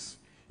anxious.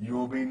 You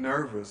won't be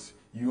nervous.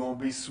 You won't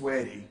be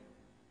sweaty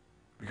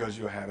because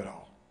you'll have it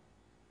all.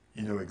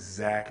 You know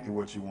exactly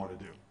what you want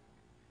to do.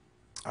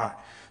 All right.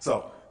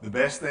 So the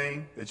best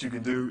thing that you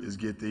can do is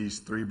get these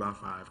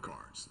 3x5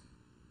 cards.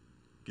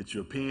 Get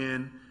you a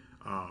pen,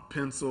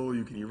 pencil,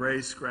 you can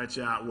erase, scratch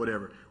out,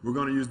 whatever. We're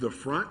going to use the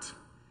front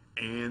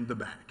and the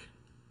back.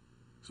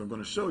 So I'm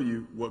going to show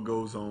you what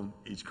goes on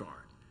each card.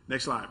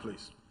 Next slide,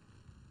 please.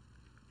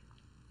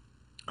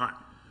 All right.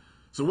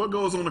 So what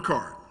goes on the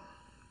card?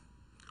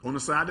 On the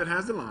side that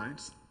has the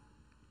lines,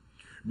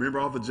 remember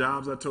all the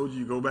jobs I told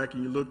you go back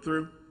and you look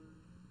through?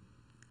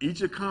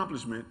 Each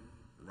accomplishment,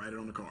 write it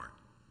on the card.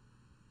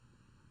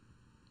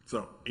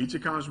 So each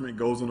accomplishment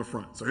goes on the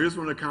front. So here's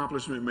what an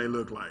accomplishment may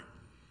look like.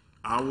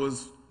 I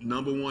was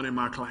number one in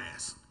my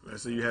class.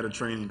 Let's say you had a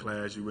training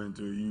class you went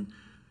through, you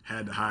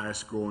had the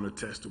highest score on a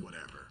test or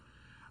whatever.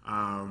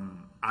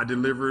 I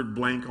delivered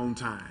blank on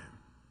time.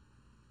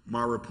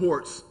 My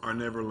reports are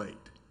never late.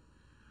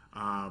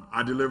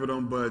 I delivered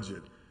on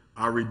budget.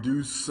 I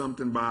reduced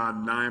something by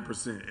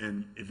 9%.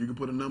 And if you can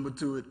put a number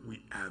to it,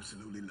 we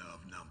absolutely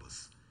love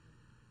numbers.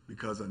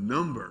 Because a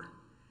number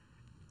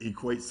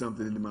equates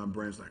something into my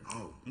brain. It's like,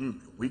 oh,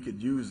 we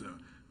could use a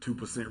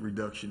 2%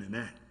 reduction in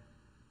that.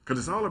 Because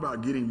it's all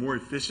about getting more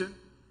efficient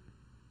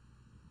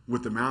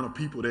with the amount of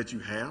people that you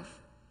have.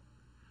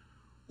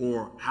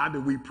 Or how do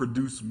we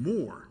produce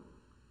more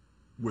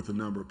with the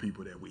number of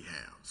people that we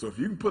have? So if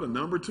you can put a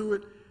number to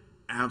it,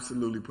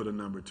 absolutely put a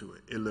number to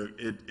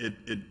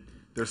it.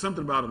 There's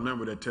something about a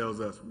number that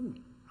tells us, ooh,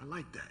 I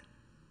like that,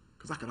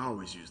 because I can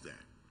always use that.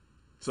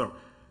 So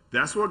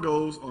that's what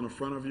goes on the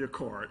front of your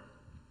card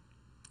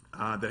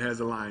that has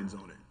the lines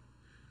on it.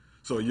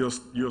 So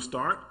you'll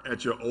start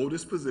at your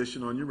oldest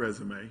position on your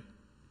resume,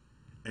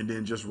 and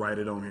then just write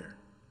it on here.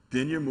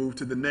 Then you move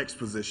to the next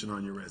position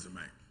on your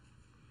resume.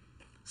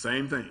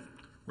 Same thing.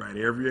 Write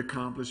every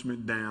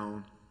accomplishment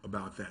down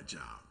about that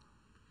job.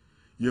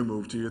 You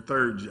move to your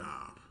third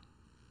job.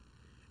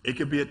 It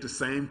could be at the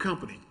same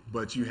company,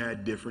 but you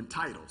had different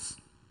titles.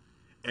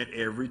 At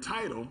every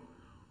title,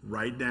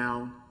 write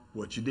down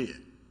what you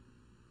did.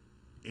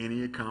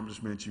 Any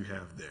accomplishments you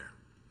have there.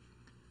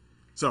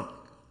 So,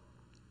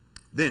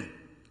 then,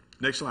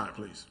 next slide,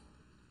 please.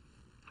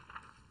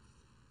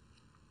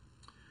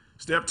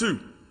 Step 2.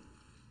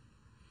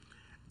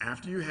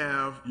 After you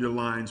have your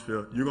lines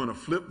filled, you're going to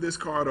flip this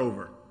card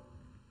over.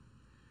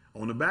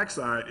 On the back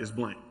side is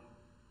blank.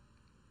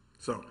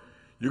 So,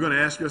 you're going to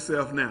ask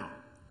yourself now,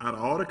 out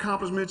of all the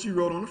accomplishments you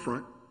wrote on the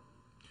front,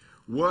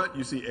 what,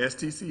 you see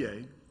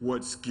STCA,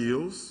 what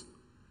skills,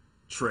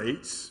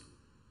 traits,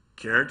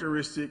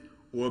 characteristic,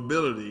 or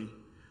ability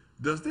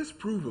does this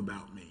prove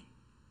about me?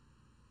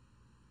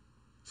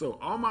 So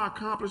all my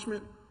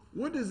accomplishment,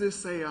 what does this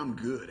say I'm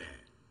good at?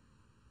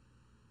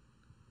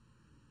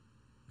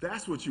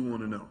 That's what you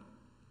want to know.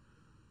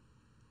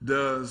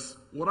 Does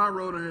what I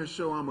wrote on here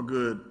show I'm a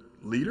good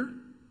leader?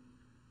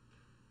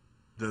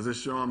 Does it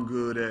show I'm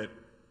good at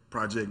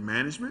project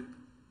management?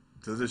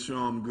 Does it show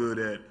I'm good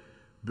at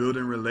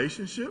building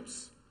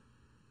relationships?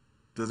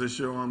 Does it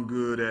show I'm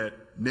good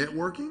at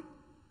networking?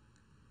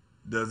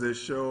 Does it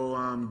show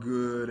I'm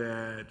good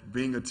at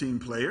being a team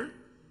player?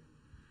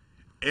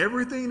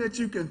 Everything that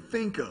you can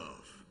think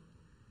of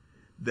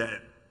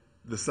that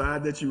the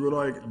side that you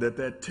wrote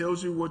that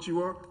tells you what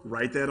you are,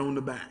 write that on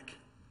the back.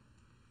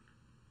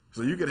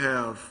 So you could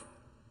have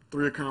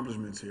 3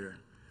 accomplishments here,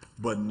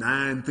 but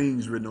 9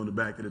 things written on the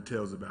back that it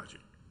tells about you.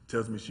 It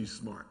tells me she's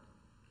smart.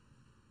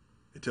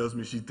 It tells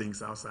me she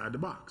thinks outside the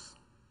box.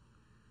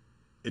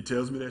 It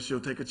tells me that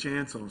she'll take a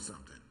chance on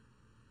something.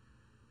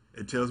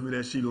 It tells me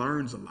that she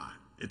learns a lot.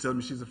 It tells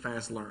me she's a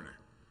fast learner.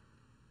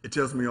 It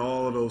tells me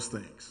all of those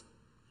things.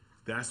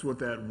 That's what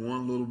that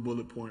one little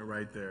bullet point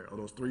right there, or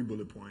those 3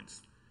 bullet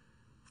points,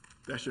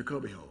 that's your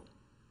cubbyhole.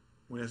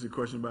 When you ask you a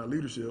question about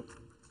leadership,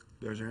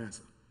 there's your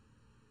answer.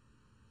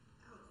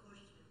 I have a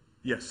question.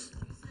 Yes.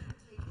 You said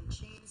taking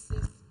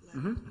chances,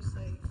 like you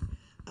say,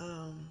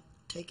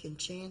 taking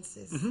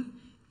chances.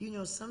 You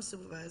know, some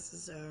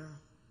supervisors are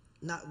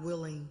not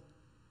willing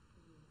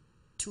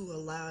to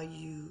allow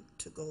you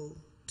to go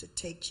to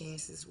take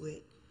chances with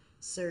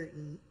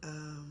certain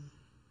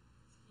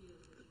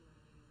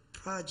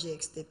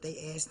projects that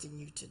they asking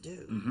you to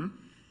do.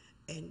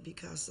 And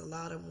because a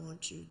lot of them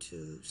want you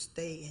to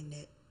stay in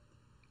that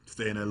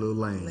little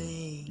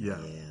lane. Yeah.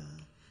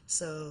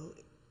 So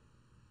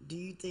do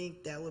you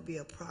think that would be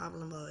a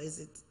problem, or is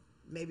it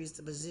maybe it's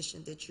the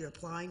position that you're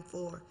applying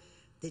for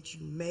that you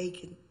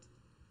can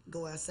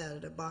go outside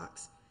of the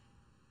box?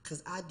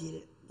 Because I did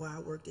it while I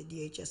worked at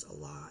DHS a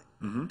lot,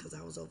 because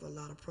I was over a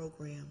lot of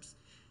programs.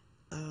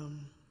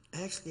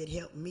 Actually, it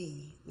helped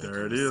me. Like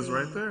there it is,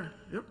 right there.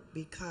 Yep.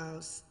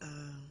 Because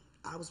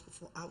I was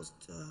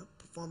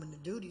performing the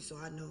duty, so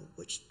I know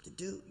which to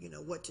do. You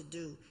know what to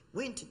do,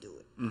 when to do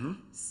it.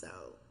 So,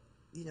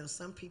 you know,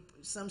 some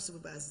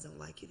supervisors don't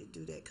like you to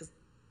do that, because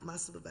my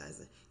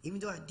supervisor, even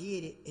though I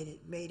did it and it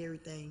made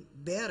everything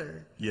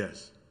better,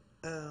 yes,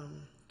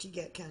 she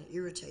got kind of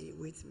irritated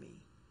with me.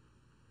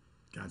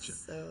 Gotcha.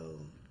 So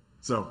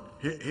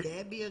would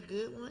that be a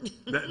good one?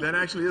 that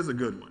actually is a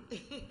good one. Is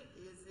it?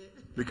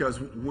 Because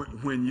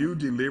when you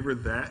deliver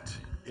that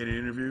in an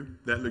interview,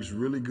 that looks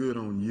really good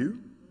on you.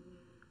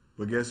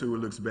 But guess who it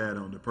looks bad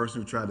on? The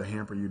person who tried to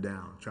hamper you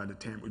down, tried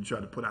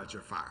to put out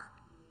your fire.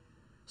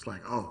 It's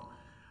like, oh,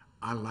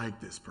 I like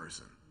this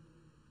person.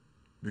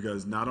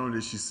 Because not only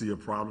did she see a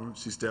problem,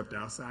 she stepped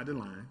outside the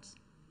lines.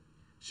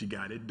 She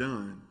got it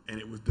done, and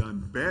it was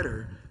done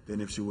better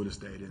than if she would have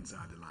stayed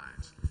inside the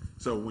lines.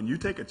 So when you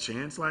take a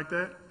chance like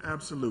that,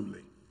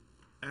 absolutely.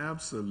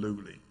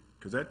 Absolutely.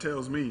 Because that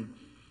tells me,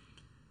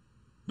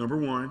 number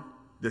one,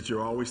 that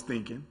you're always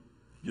thinking,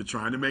 you're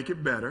trying to make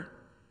it better,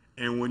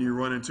 and when you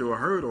run into a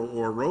hurdle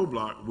or a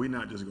roadblock, we're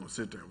not just going to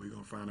sit there. We're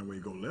going to find a way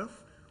to go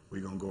left,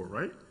 we're going to go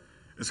right.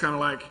 It's kind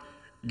of like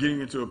getting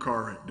into a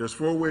car wreck. There's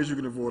 4 ways you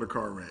can avoid a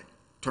car wreck.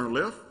 Turn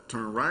left,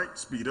 turn right,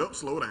 speed up,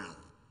 slow down.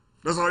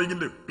 That's all you can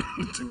do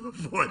to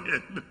avoid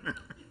it.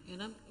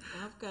 And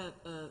I've got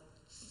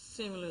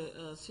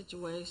similar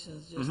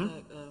situations, just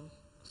like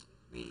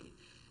Reed,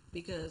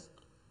 because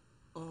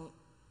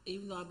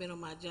even though I've been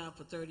on my job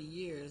for 30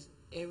 years,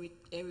 every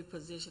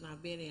position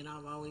I've been in,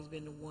 I've always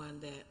been the one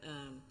that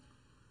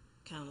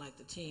kind of like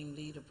the team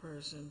leader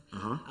person.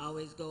 I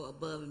always go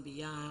above and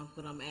beyond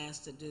what I'm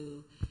asked to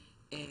do,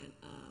 and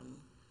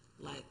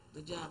like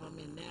the job I'm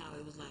in now,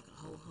 it was like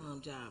a ho-hum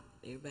job.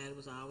 Everybody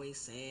was always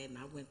sad, and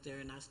I went there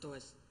and I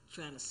started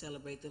trying to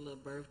celebrate their little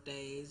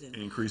birthdays and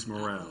Increase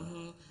morale.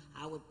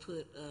 I would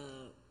put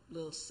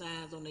little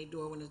signs on their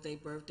door when it's their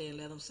birthday and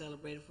let them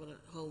celebrate it for the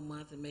whole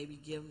month, and maybe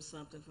give them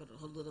something for the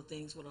whole little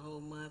things for the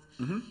whole month.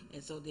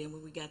 And so then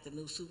when we got the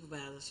new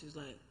supervisor, she was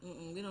like,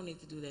 we don't need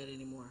to do that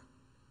anymore.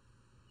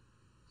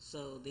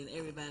 So then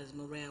everybody's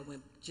morale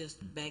went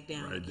just back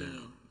down Right again.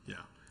 down. Yeah.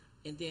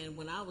 And then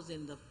when I was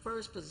in the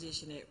first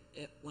position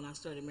when I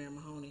started Mary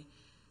Mahoney,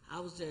 I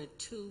was there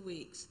 2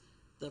 weeks.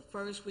 The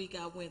first week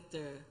I went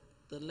there,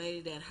 the lady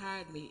that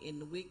hired me in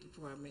the week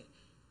department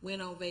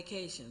went on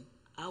vacation.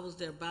 I was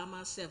there by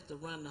myself to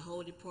run the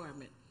whole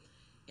department.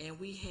 And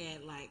we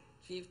had like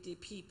 50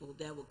 people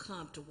that would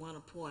come to one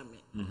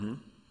appointment.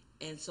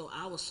 And so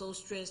I was so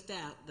stressed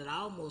out that I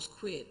almost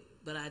quit,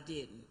 but I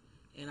didn't.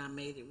 And I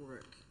made it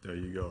work. There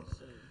you go.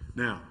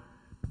 Now,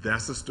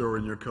 that's a story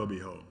in your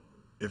cubbyhole.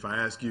 If I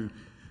ask you,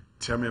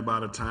 tell me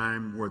about a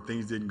time where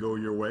things didn't go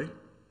your way,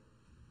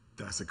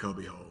 that's a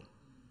cubbyhole.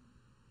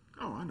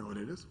 Oh, I know what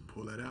it is.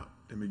 Pull that out.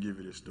 Let me give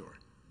you this story.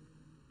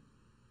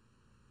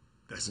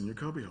 That's in your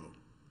cubbyhole.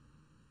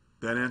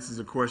 That answers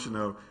the question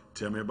of,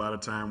 tell me about a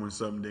time when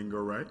something didn't go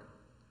right.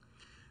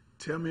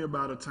 Tell me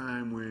about a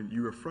time when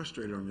you were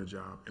frustrated on your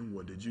job, and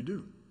what did you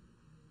do?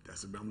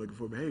 That's what I'm looking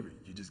for behavior.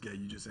 You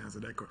just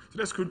answered that question. So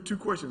that's 2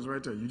 questions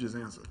right there. You just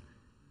answered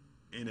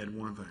in that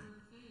one thing.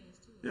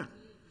 Yeah.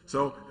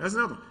 So that's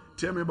another one.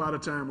 Tell me about a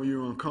time when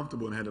you were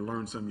uncomfortable and had to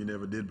learn something you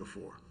never did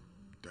before.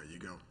 There you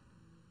go.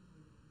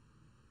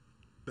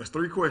 That's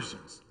 3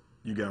 questions.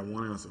 You got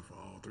one answer for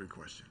all 3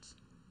 questions.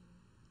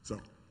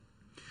 So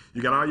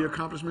you got all your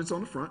accomplishments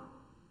on the front.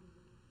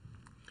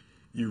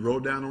 You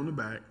wrote down on the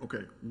back,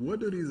 okay, what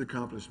do these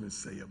accomplishments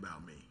say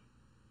about me?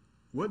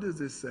 What does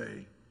this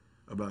say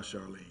about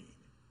Charlene?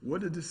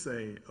 What did this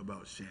say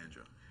about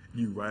Chandra?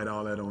 You write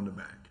all that on the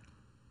back.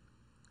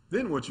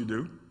 Then what you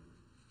do,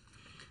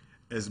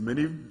 as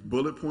many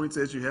bullet points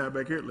as you have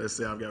back here, let's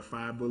say I've got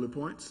 5 bullet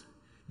points,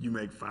 you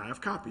make 5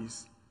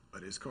 copies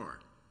of this card.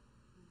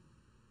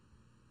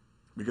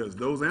 Because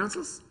those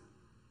answers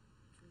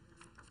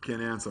can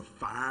answer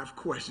 5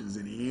 questions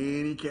in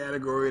any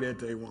category that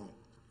they want.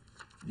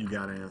 You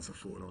got to answer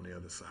for it on the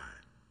other side.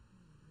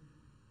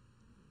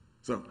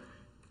 So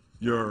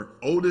your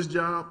oldest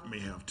job may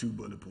have 2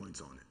 bullet points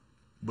on it,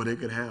 but it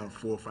could have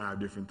 4 or 5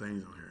 different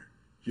things on here.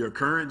 Your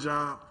current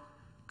job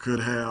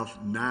could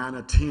have 9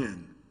 or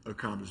 10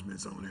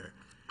 accomplishments on there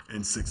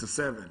and 6 or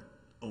 7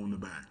 on the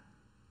back.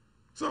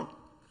 So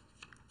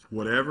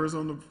whatever's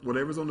on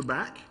the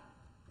back,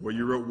 where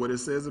you wrote what it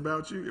says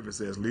about you, if it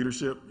says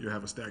leadership, you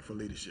have a stack for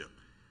leadership.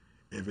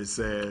 If it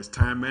says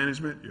time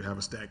management, you have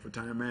a stack for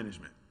time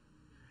management.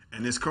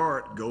 And this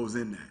card goes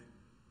in that.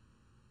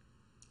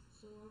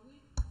 So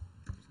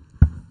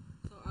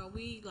are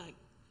we like,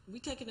 we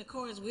taking the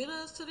cards with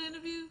us to the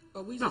interview,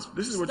 or we No, just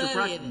this is what you're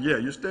studying practicing. it? Yeah,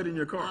 you're studying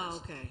your cards.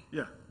 Oh, okay.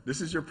 Yeah, this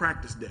is your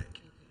practice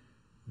deck.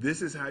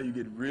 This is how you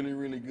get really,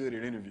 really good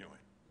at interviewing.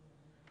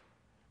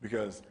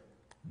 Because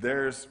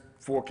there's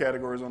 4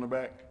 categories on the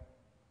back.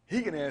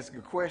 He can ask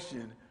a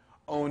question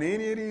on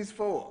any of these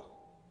 4.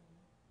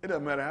 It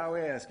doesn't matter how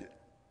he asks it.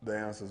 The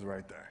answer's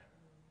right there.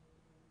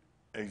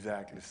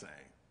 Exactly the same.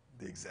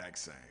 The exact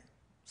same.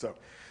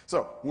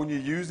 So when you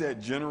use that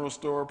general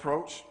store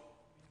approach,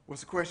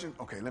 what's the question?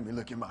 Okay, let me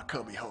look in my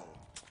cubby hole.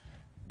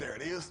 There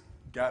it is.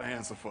 Got an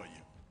answer for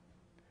you.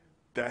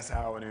 That's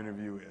how an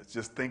interview is.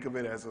 Just think of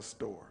it as a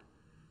store.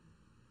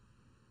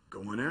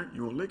 Go in there.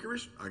 You want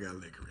licorice? I got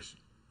licorice.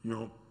 You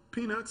want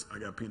peanuts? I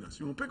got peanuts.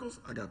 You want pickles?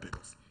 I got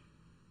pickles.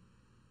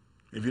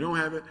 If you don't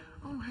have it,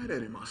 I don't have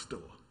that in my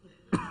store.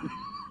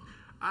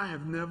 I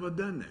have never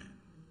done that.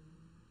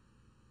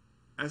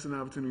 That's an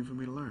opportunity for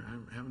me to learn.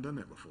 I haven't done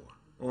that before.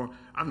 Or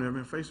I've never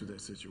been faced with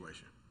that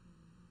situation.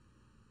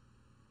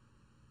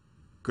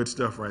 Good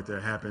stuff right there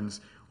happens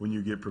when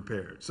you get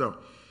prepared. So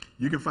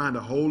you can find a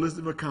whole list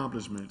of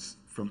accomplishments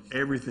from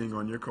everything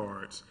on your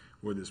cards,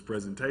 whether it's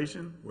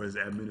presentation, whether it's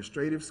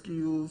administrative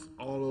skills,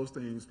 all those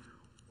things,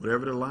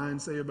 Whatever the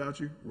lines say about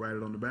you, write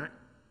it on the back.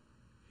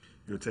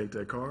 You'll take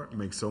that card,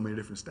 make so many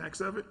different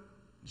stacks of it.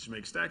 You should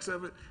make stacks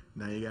of it.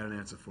 Now you got an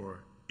answer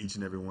for each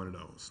and every one of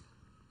those.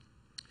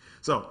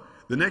 So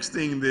the next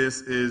thing in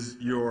this is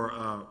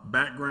your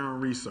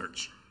background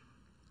research.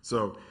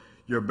 So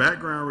your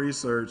background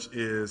research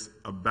is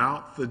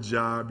about the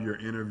job you're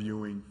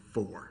interviewing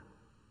for.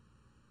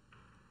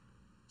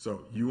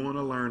 So you want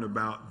to learn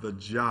about the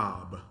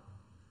job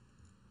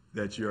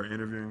that you're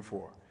interviewing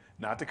for.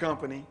 Not the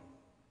company,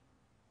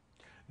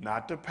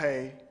 not the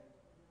pay,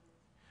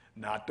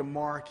 not the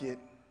market.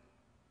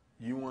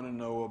 You want to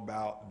know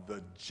about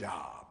the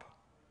job.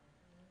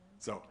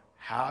 So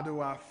how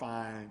do I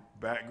find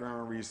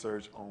background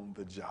research on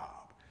the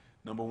job?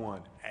 Number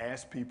one,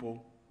 ask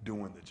people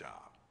doing the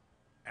job.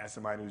 Ask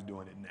somebody who's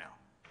doing it now.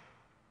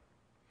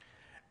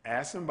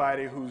 Ask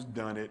somebody who's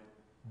done it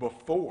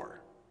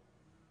before.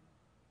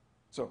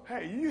 So,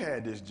 hey, you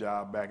had this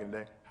job back in the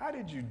day. How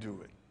did you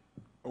do it?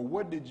 Or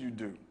what did you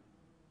do?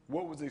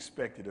 What was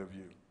expected of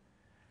you?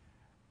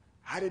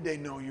 How did they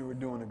know you were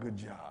doing a good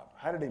job?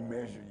 How did they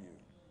measure you?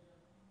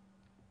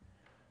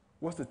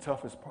 What's the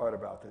toughest part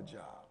about that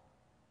job?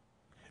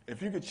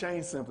 If you could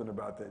change something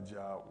about that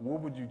job,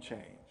 what would you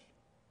change?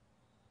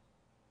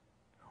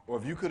 Or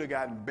if you could have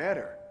gotten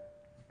better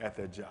at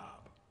that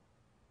job,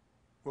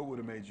 what would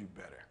have made you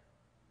better?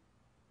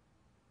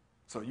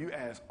 So you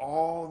ask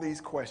all these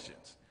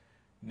questions.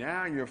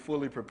 Now you're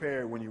fully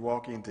prepared when you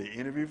walk into the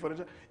interview for the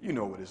job. You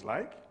know what it's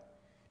like.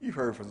 You've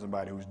heard from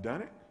somebody who's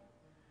done it.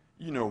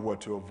 You know what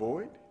to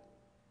avoid.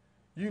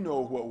 You know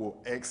what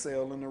will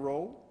excel in the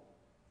role.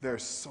 There are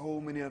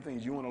so many other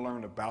things you want to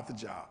learn about the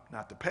job,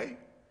 not the pay,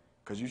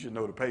 because you should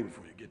know the pay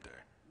before you get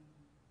there.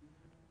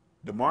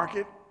 The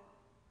market,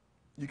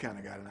 you kind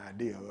of got an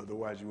idea,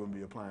 otherwise you wouldn't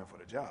be applying for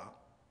the job.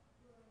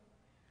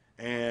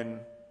 And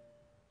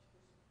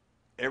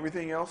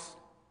everything else,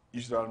 you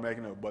should start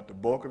making up, but the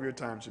bulk of your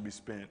time should be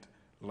spent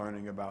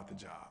learning about the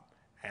job,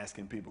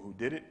 asking people who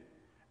did it,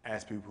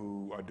 ask people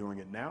who are doing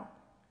it now,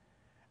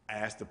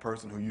 ask the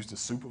person who used to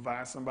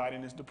supervise somebody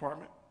in this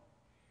department,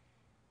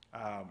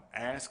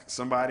 ask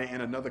somebody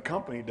in another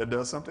company that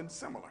does something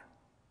similar.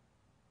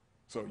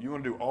 So you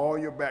want to do all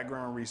your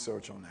background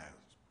research on that.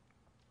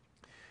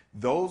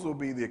 Those will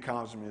be the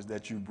accomplishments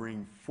that you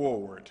bring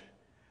forward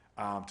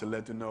to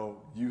let them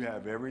know you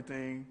have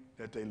everything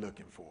that they're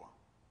looking for.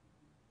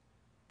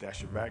 That's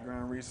your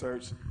background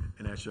research,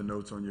 and that's your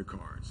notes on your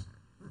cards.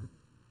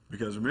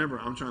 Because remember,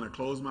 I'm trying to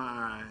close my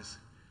eyes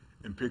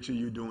and picture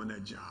you doing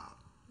that job.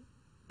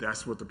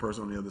 That's what the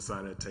person on the other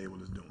side of that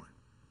table is doing.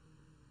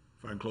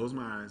 If I can close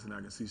my eyes and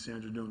I can see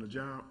Sandra doing the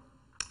job,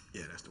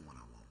 yeah, that's the one I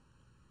want.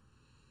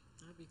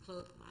 I'll be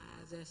closing my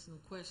eyes, asking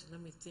them questions.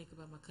 Let me think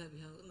about my cubby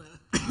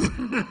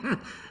hole. No.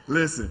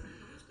 Listen.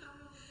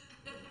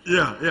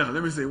 Yeah,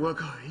 let me see. Well,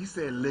 he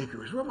said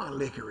licorice. Where my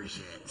licorice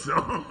at? So.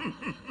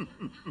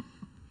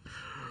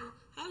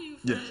 How do you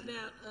find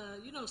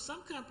out,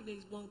 some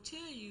companies won't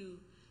tell you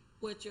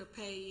what your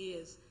pay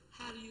is.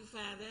 How do you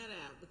find that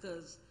out?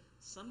 Because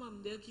some of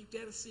them, they'll keep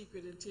that a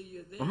secret until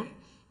you're there. Uh-huh.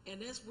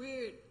 And that's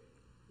weird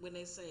when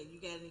they say,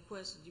 you got any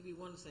questions? You be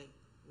wanting to say,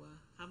 well,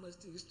 how much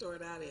do you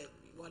start out at?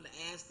 You want to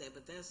ask that,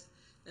 but that's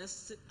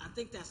I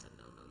think that's a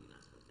no-no. You're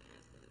not supposed to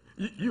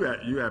ask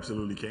that. You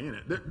absolutely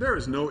can. There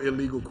is no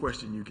illegal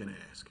question you can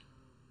ask.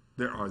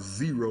 There are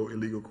 0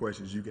 illegal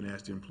questions you can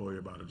ask the employer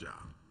about a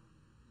job.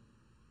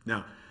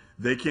 Now,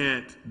 they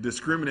can't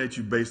discriminate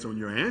you based on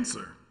your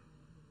answer,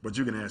 but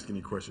you can ask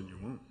any question you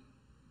want.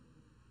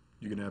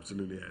 You can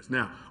absolutely ask.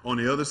 Now, on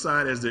the other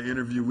side, as the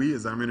interviewee,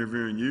 as I'm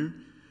interviewing you,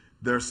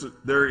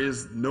 there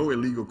is no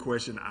illegal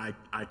question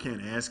I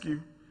can't ask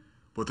you,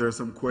 but there are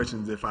some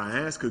questions if I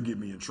ask could get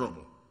me in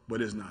trouble,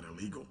 but it's not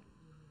illegal.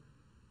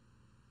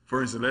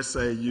 For instance, let's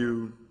say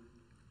you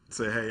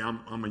say, hey,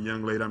 I'm a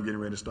young lady, I'm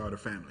getting ready to start a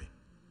family.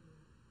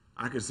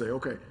 I could say,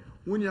 okay,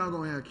 when y'all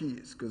gonna have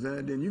kids? Because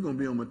then you're gonna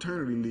be on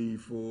maternity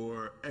leave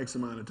for X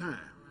amount of time,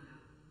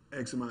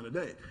 X amount of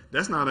days.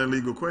 That's not an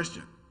illegal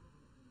question.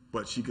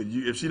 But she could,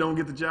 if she don't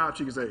get the job,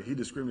 she could say, he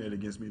discriminated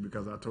against me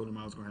because I told him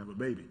I was gonna have a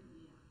baby.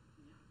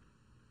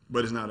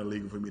 But it's not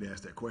illegal for me to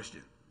ask that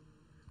question.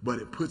 But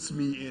it puts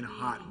me in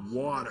hot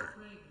water.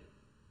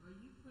 Are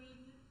you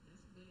pregnant?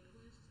 That's a big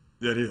question.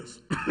 That is.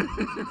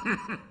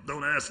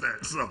 Don't ask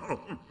that, so.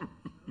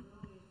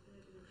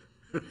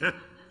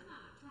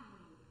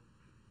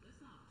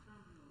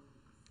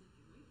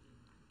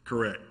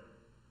 Correct.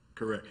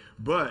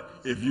 But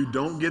if you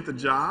don't get the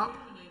job,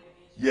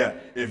 yeah,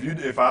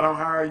 if I don't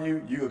hire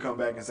you, you could come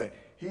back and say,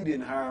 he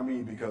didn't hire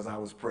me because I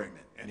was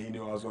pregnant and he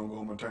knew I was going to go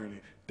on maternity.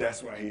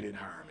 That's why he didn't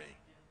hire me.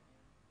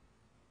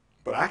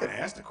 But I can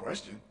ask the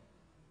question.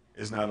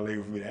 It's not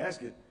illegal for me to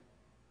ask it.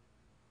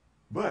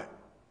 But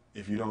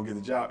if you don't get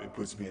the job, it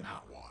puts me in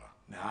hot water.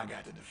 Now I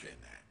got to defend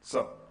that.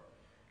 So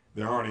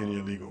there aren't any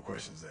illegal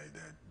questions that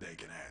they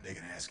can ask. They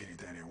can ask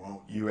anything they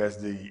want. You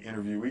as the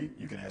interviewee,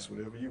 you can ask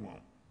whatever you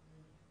want.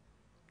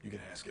 You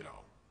can ask it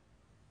all.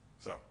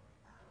 So,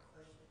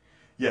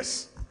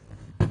 yes.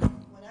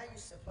 When when I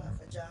used to apply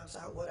for jobs,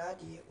 what I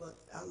did was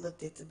I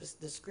looked at the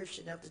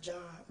description of the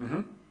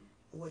job,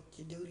 what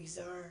the duties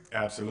are,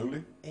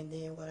 Absolutely. and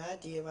then what I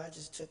did, I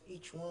just took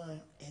each one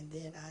and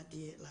then I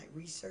did like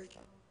research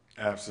on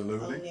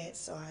Absolutely. that.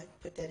 So I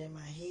put that in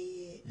my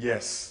head,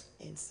 Yes.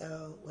 and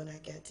so when I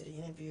got to the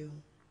interview,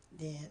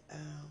 then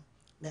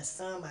now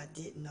some I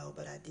didn't know,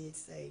 but I did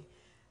say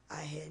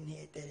I hadn't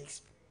had that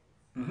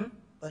experience,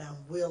 but I'm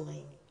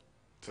willing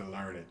To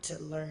learn it. to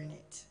learn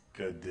it.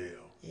 Good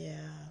deal. Yeah,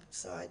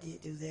 so I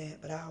did do that,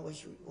 but I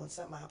always, when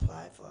something I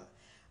applied for,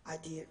 I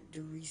did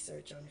do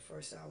research on it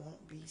first, so I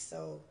won't be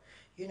so,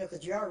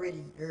 because you're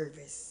already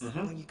nervous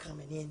when you're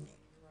coming in there.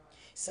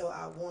 So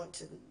I want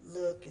to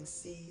look and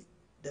see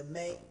the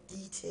main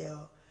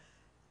detail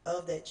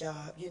of that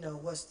job,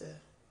 what's the,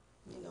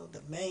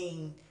 the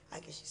main, I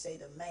guess you say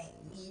the main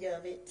need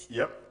of it.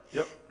 Yep.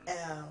 Yep.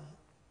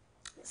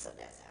 So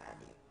that's how I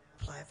did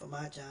apply for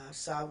my job,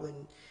 so I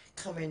wouldn't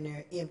come in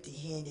there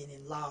empty-handed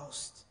and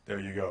lost. There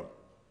you go.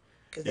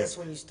 Because that's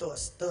when you start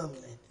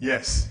stumbling.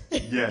 Yes.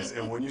 Yes.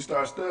 And when you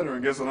start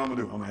stuttering, guess what I'm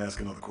gonna do? I'm gonna ask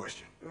another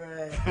question.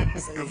 Right.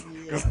 So,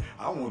 Because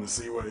I want to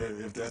see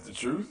if that's the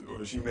truth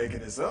or is she making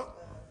this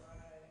up.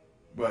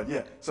 But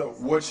yeah, so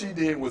what she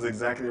did was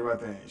exactly the right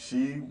thing.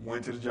 She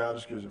went to the job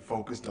description,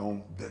 focused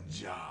on the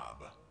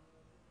job.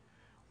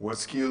 What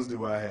skills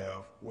do I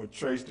have? What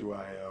traits do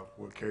I have?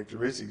 What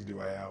characteristics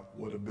do I have?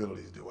 What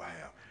abilities do I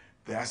have?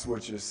 That's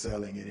what you're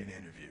selling in an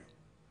interview.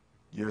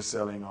 You're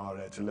selling all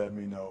that to let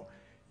me know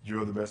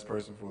you're the best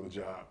person for the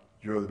job.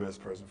 You're the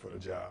best person for the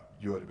job.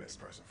 You're the best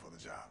person for the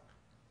job.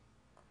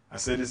 I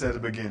said this at the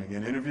beginning.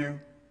 An interview,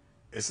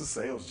 it's a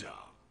sales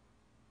job.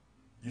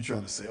 You're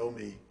trying to sell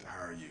me to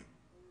hire you.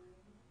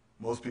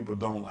 Most people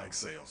don't like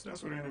sales.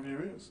 That's what an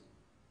interview is.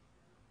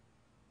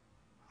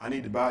 I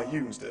need to buy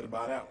you instead of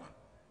buy that one.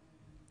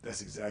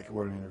 That's exactly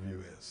what an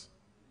interview is.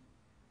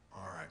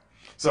 All right.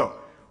 So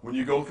when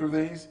you go through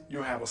these,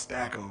 you'll have a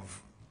stack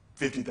of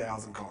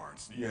 50,000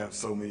 cards. You have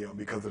so many of them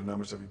because of the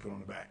number of stuff you put on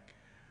the back.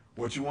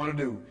 What you want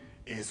to do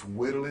is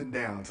whittle it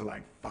down to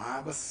like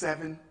 5 or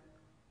 7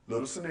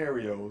 little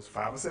scenarios,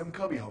 5 or 7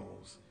 cubby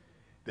holes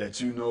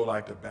that you know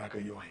like the back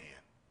of your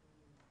hand.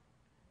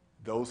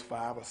 Those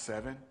 5 or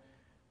 7,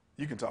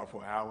 you can talk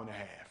for an hour and a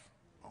half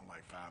on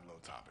like 5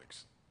 little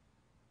topics.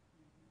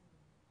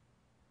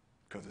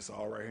 Because it's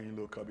all right here in your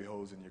little cubby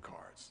holes in your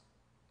cards.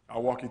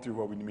 I'll walk you through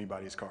what we mean by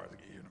these cards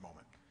again here in a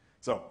moment.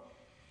 So,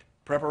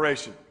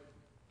 preparation.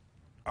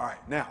 All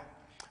right, now,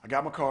 I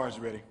got my cards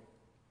ready.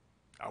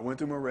 I went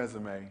through my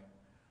resume.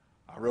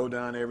 I wrote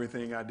down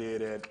everything I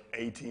did at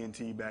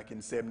AT&T back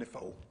in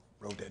 '74.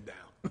 Wrote that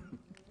down.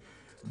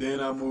 Then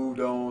I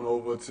moved on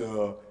over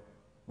to,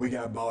 we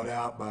got bought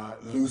out by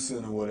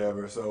Lucent or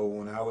whatever. So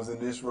when I was in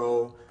this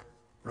role,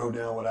 wrote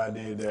down what I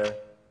did there.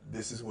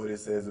 This is what it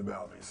says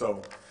about me.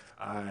 So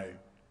I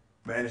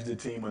managed a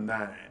team of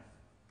 9.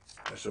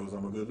 That shows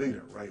I'm a good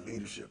leader, right?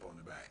 Leadership on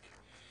the back.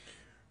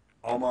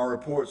 All my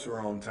reports are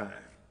on time.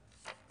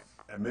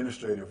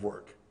 Administrative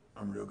work,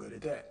 I'm real good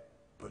at that.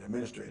 Put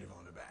administrative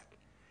on the back.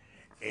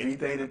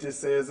 Anything that this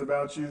says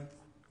about you,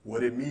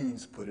 what it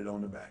means, put it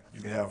on the back.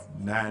 You can have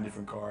 9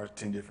 different cards,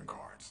 10 different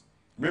cards.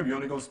 Remember, you're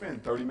only going to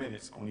spend 30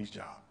 minutes on each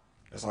job.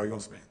 That's all you're going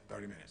to spend,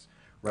 30 minutes.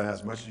 Write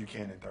as much as you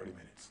can in 30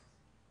 minutes.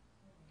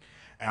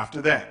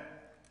 After that,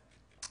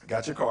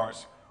 got your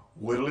cards,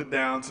 whittle it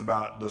down to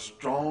about the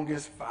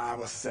strongest 5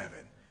 or 7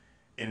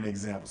 in an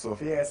example. So if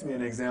he asks me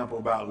an example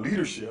about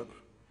leadership,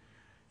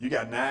 you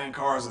got 9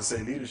 cards that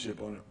say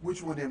leadership on it.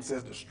 Which one of them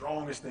says the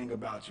strongest thing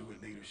about you with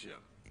leadership?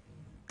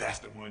 That's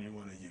the one you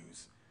want to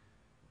use.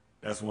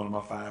 That's one of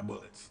my 5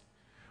 bullets.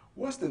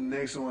 What's the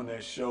next one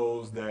that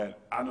shows that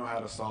I know how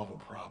to solve a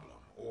problem?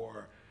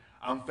 Or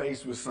I'm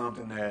faced with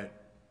something that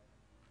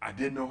I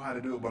didn't know how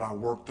to do it, but I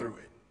worked through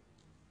it.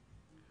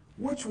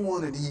 Which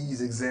one of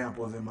these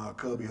examples in my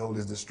cubby hole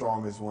is the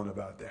strongest one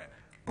about that?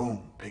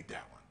 Boom, pick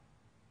that one.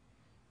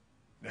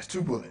 That's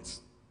 2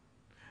 bullets.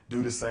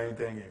 Do the same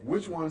thing here.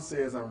 Which one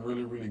says I'm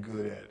really, really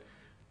good at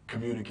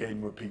communicating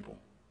with people?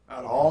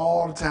 Out of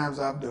all the times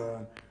I've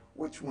done,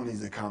 which one of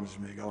these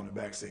accomplishments go on the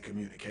back say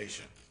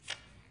communication?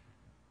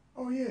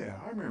 Oh yeah,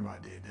 I remember I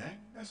did that.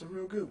 That's a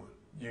real good one.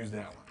 Use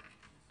that one.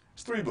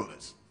 It's 3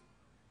 bullets.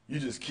 You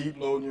just keep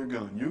loading your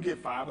gun. You get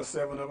 5 or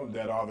 7 of them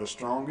that are the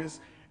strongest,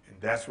 and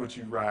that's what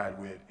you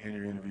ride with in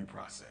your interview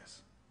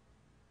process.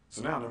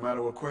 So now, no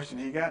matter what question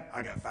he got,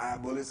 I got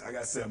 5 bullets, I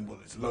got 7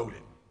 bullets,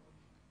 loaded.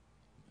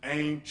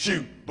 Aim,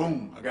 shoot,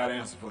 boom, I got an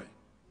answer for you.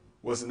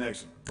 What's the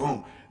next one?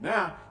 Boom.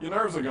 Now, your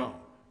nerves are gone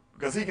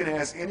because he can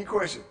ask any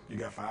question. You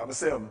got 5 or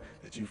 7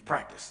 that you've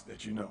practiced,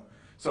 that you know.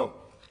 So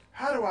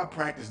how do I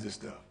practice this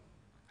stuff?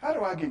 How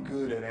do I get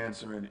good at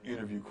answering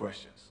interview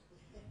questions?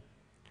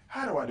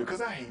 How do I do?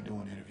 Because I hate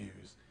doing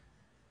interviews.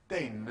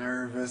 They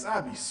nervous. I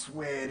be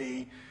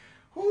sweaty.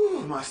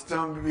 Ooh, my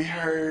stomach be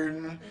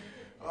hurting.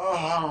 Oh,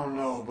 I don't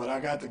know, but I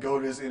got to go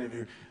to this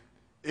interview.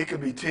 It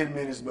could be 10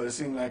 minutes, but it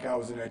seemed like I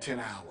was in there 10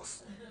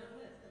 hours.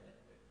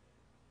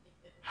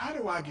 How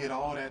do I get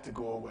all that to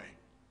go away?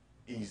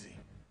 Easy.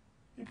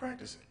 You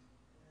practice it.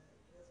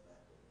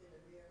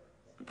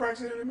 You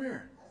practice it in the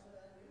mirror.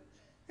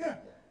 Yeah,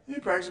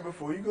 you practice it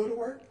before you go to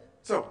work.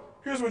 So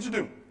here's what you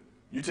do.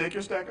 You take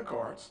your stack of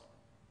cards,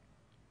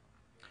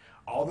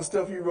 all the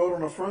stuff you wrote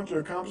on the front, your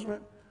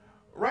accomplishment,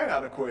 write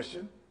out a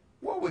question.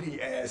 What would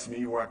he ask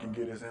me where I can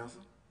get his answer?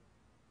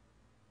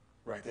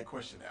 Write that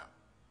question out.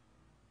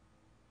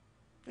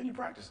 Then you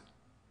practice it.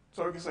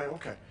 So you can say,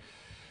 okay,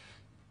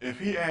 if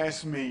he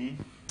asked me,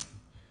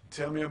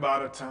 tell me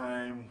about a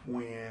time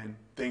when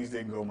things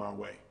didn't go my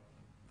way.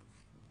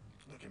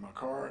 Look at my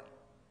card,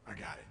 I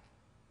got it.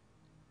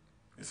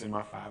 It's in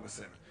my 5 or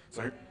 7.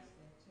 So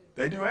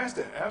they do ask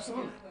that,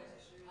 absolutely.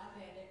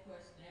 I've had that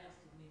question asked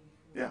of me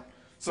before. Yeah.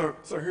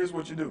 So here's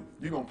what you do.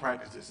 You're going to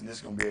practice this, and this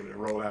is going to be able to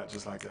roll out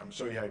just like that. I'm going to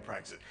show you how you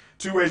practice it.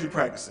 2 ways you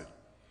practice it.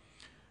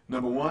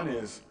 Number 1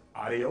 is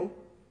audio.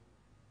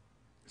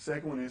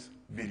 Second one is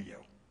video.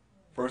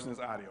 First one is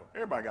audio.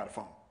 Everybody got a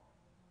phone.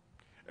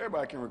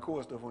 Everybody can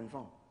record stuff on your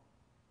phone.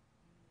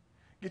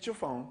 Get your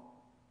phone.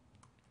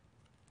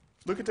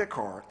 Look at that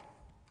card.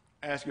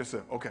 Ask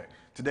yourself, okay,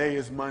 today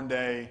is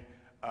Monday,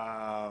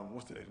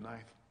 what's today, the 9th?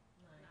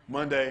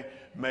 Monday,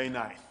 May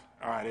 9th.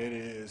 All right, it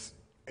is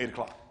 8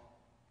 o'clock.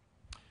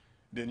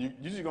 Then you're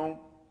just going to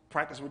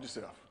practice with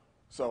yourself.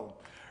 So,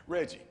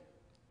 Reggie,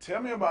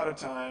 tell me about a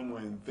time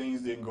when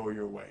things didn't go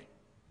your way.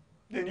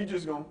 Then you're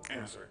just going to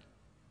answer it.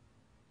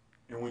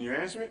 And when you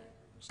answer it,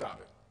 stop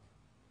it.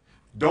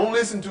 Don't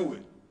listen to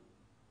it.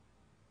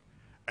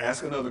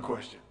 Ask another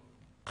question.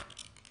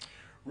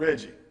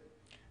 Reggie,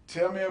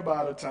 tell me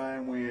about a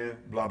time when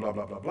blah, blah,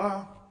 blah, blah,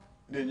 blah.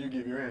 Then you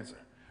give your answer.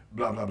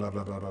 Blah, blah, blah,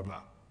 blah, blah, blah,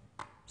 blah.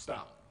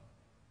 Stop.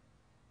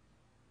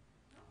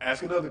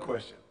 Ask another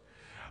question.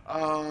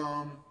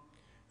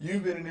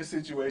 You've been in this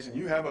situation.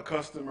 You have a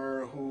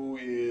customer who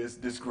is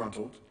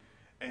disgruntled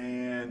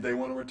and they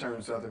want to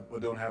return something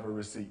but don't have a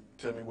receipt.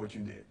 Tell me what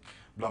you did.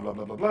 Blah, blah,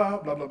 blah, blah, blah,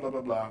 blah, blah, blah,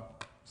 blah, blah.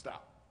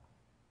 Stop.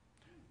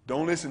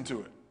 Don't listen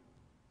to it.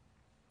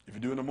 If you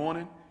do it in the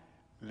morning,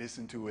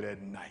 listen to it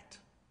at night.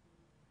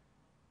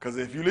 Because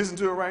if you listen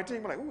to it right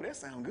then, you're like, ooh, that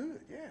sounds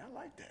good. Yeah, I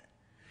like that.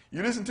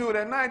 You listen to it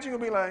at night, you're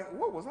going to be like,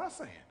 what was I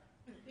saying?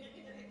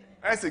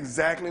 That's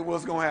exactly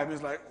what's going to happen.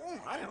 It's like,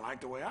 I didn't like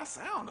the way I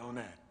sound on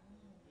that.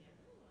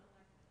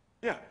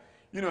 Yeah.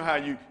 You know how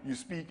you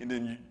speak and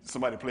then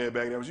somebody play it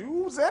back. That was you.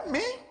 Ooh, is that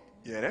me?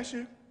 Yeah, that's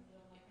you.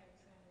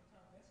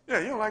 Yeah,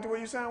 you don't like the way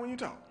you sound when you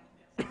talk.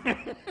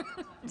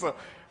 So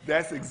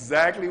that's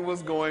exactly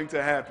what's going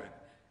to happen.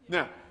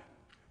 Now,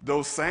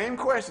 those same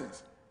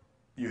questions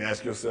you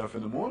ask yourself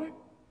in the morning,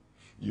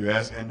 you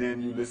ask, and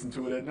then you listen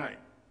to it at night.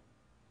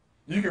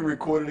 You can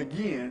record it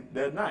again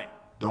that night.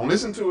 Don't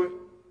listen to it.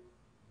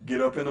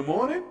 Get up in the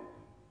morning,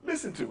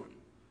 listen to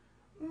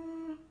it.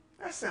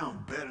 That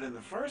sounds better than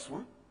the first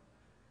one.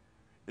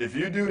 If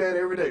you do that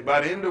every day,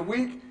 by the end of the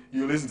week,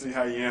 you listen to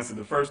how you answered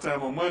the first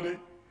time on Monday,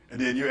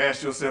 and then you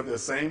ask yourself the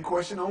same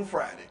question on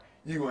Friday.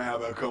 You're going to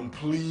have a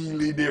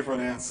completely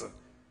different answer.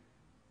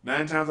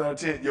 9 times out of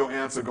 10, your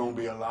answer going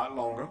to be a lot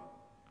longer.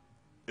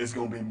 It's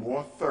going to be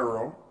more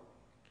thorough.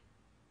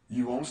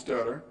 You won't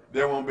stutter.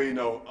 There won't be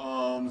no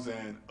ums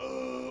and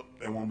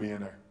that won't be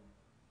in there.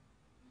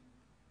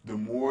 The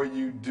more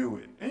you do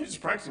it, and you're just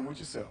practicing with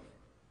yourself,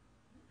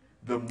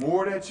 the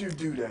more that you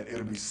do that,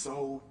 it'll be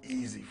so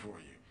easy for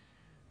you.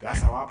 That's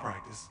how I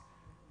practice.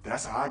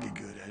 That's how I get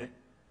good at it.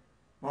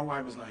 My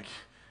wife is like,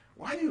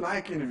 why do you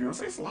like interviewing? I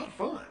say, it's a lot of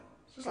fun.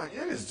 She's like,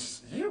 it is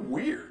just, you're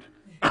weird.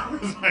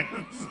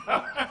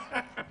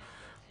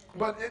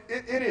 But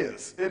it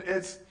is.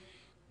 It's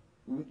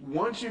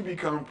once you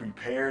become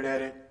prepared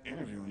at it,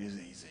 interviewing is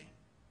easy.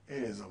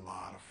 It is a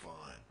lot of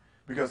fun.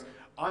 Because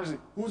honestly,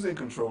 who's in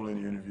control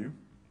in the interview?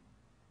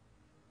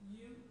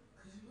 You,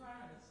 because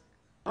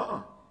you're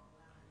honest.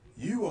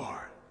 You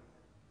are.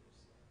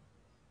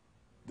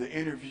 The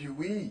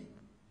interviewee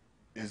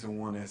is the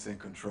one that's in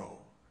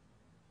control.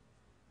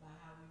 By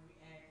how we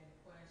react to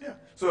the question. Yeah.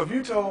 So if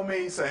you told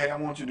me, say, hey, I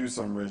want you to do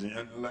something, Reggie,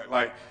 and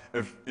like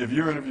if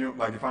you're interviewing,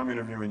 like if I'm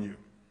interviewing you,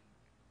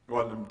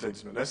 well, let me take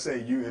this. Let's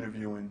say you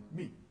interviewing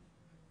me.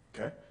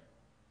 Okay?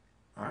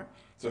 All right?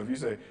 So if you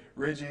say,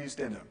 Reggie,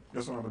 stand up.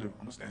 Guess what I'm going to do?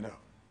 I'm going to stand up.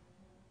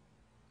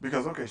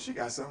 Because, okay, she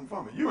got something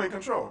for me. You in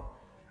control.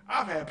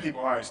 I've had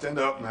people, all right, stand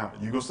up now.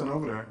 You go stand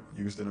over there.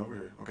 You can stand over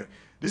here. Okay.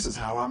 This is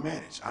how I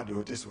manage. I do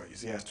it this way. You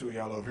see, I have 2 of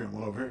y'all over here and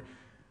 1 over here.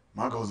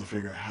 My goal is to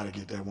figure out how to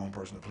get that one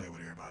person to play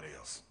with everybody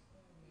else.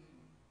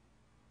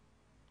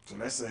 So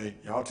let's say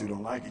y'all 2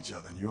 don't like each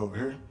other and you over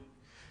here.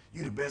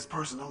 You the best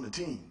person on the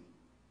team.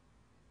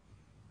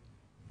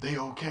 They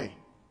okay.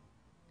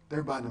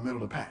 They're about in the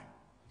middle of the pack.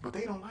 But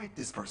they don't like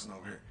this person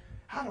over here.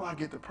 How do I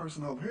get the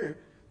person over here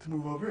to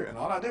move over here? And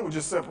all I did was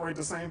just separate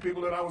the same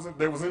people that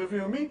was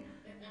interviewing me.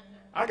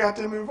 I got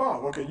them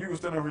involved. Okay, you can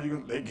stand over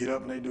here. They get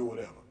up and they do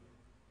whatever.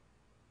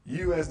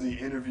 You as the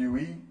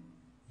interviewee,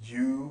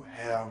 you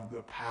have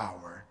the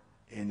power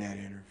in that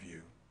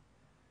interview.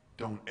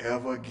 Don't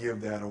ever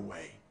give that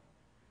away.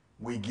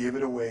 We give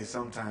it away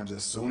sometimes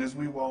as soon as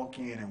we walk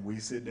in and we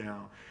sit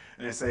down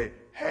and they say,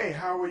 hey,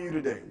 how are you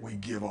today? We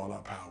give all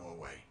our power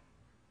away.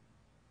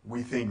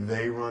 We think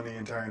they run the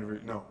entire interview.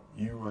 No,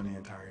 you run the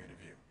entire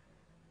interview.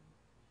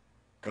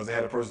 Because they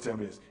had a person tell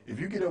me this. If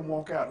you get up and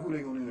walk out, who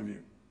they going to interview?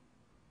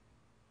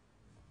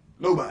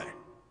 Nobody.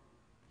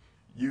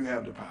 You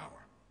have the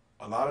power.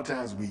 A lot of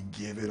times we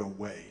give it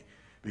away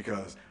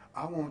because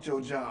I want your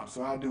job,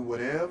 so I'll do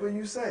whatever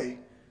you say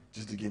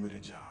just to give me the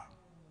job.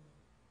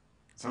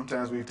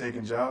 Sometimes we've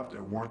taken jobs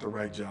that weren't the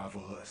right job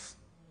for us.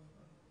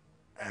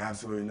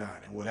 Absolutely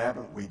not. And what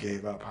happened? We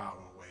gave our power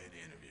away in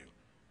the interview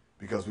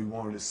because we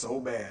wanted it so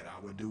bad I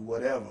would do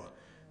whatever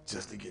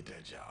just to get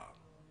that job.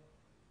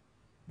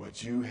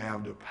 But you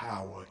have the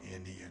power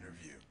in the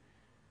interview.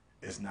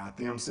 It's not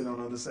them sitting on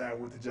the other side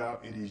with the job.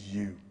 It is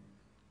you.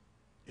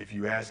 If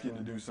you ask them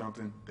to do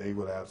something, they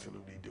will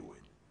absolutely do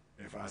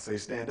it. If I say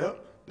stand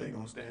up, they're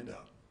going to stand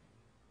up.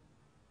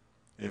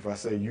 If I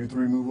say you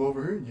three move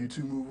over here, you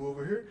two move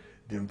over here,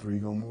 them three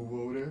going to move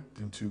over there,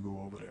 them two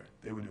go over there.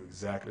 They will do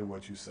exactly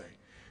what you say.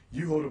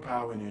 You hold the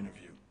power in the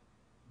interview.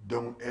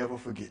 Don't ever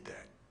forget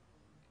that.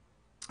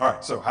 All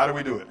right, so how do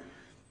we do it?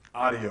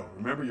 Audio.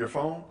 Remember your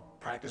phone?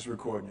 Practice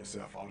recording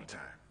yourself all the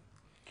time.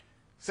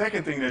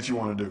 Second thing that you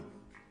want to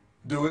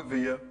do it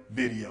via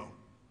video.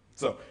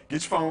 So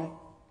get your phone,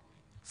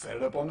 set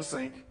it up on the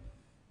sink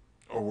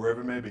or wherever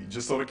it may be,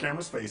 just so the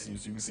camera's facing you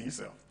so you can see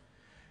yourself.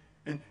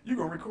 And you're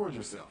going to record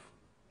yourself.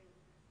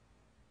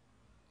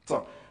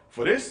 So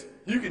for this,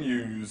 you can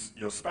use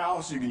your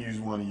spouse, you can use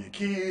one of your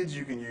kids,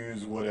 you can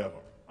use whatever.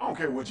 I don't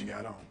care what you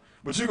got on.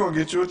 But you're going to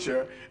get you a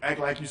chair, act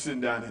like you're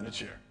sitting down in a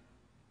chair.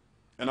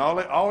 And all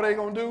they're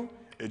going to do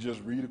is just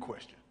read a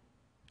question.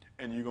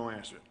 And you're going to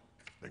answer it.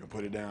 They're going to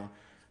put it down.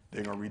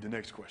 They're going to read the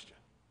next question.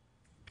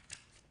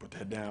 Put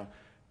that down.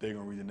 They're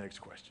going to read the next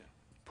question.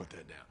 Put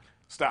that down.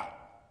 Stop.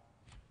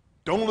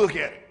 Don't look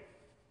at it.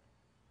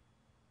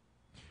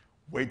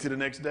 Wait till the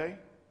next day.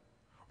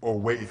 Or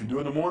wait, if you do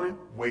it in the morning,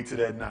 wait till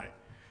that night.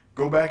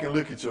 Go back and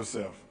look at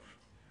yourself.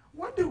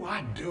 What do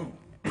I do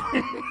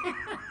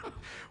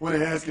when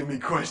they're asking me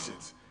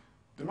questions?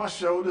 Do my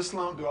shoulders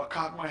slump? Do I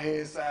cock my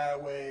head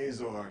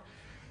sideways? Or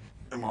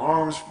are my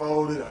arms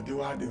folded? Or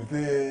do I do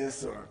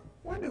this? Or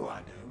what do I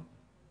do?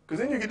 Because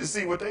then you get to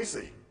see what they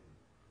see.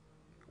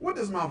 What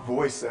does my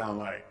voice sound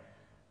like?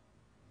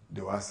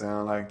 Do I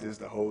sound like this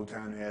the whole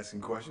time they're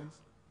asking questions?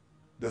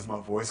 Does my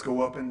voice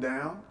go up and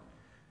down?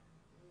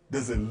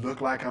 Does it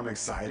look like I'm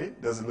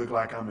excited? Does it look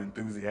like I'm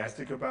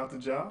enthusiastic about the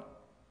job?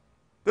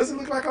 Does it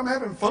look like I'm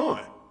having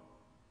fun?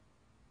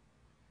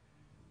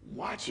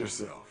 Watch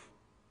yourself.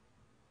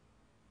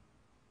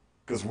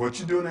 Because what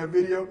you do in that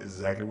video is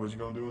exactly what you're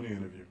going to do in the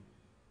interview.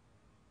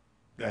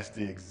 That's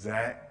the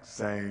exact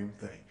same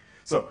thing.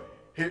 So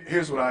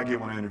here's what I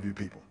get when I interview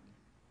people.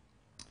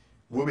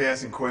 We'll be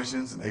asking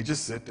questions, and they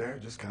just sit there,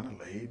 just kind of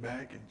laid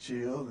back and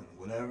chill and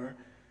whatever,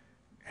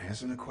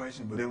 answering the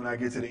question. But then when I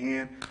get to the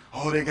end,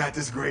 oh, they got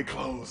this great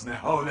clothes now.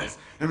 Oh,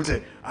 let me tell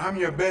you, I'm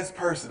your best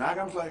person. I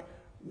was like,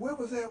 where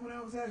was that when I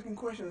was asking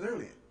questions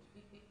earlier?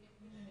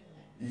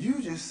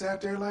 You just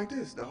sat there like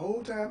this the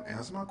whole time,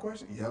 answer my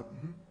question, yep,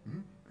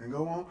 and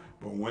go on.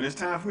 But when it's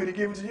time for me to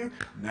give it to you,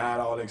 now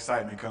all the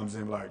excitement comes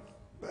in like,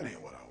 that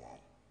ain't what I want.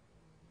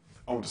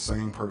 I want the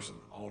same person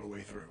all the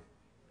way through.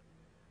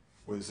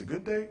 Whether it's a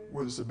good day,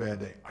 whether it's a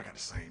bad day, I got the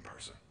same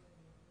person.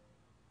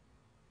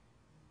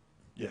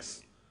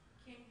 Yes?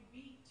 Can you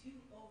be too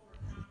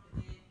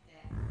overconfident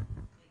that they can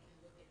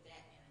look at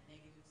that in a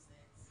negative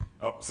sense?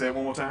 Oh, say it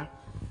one more time.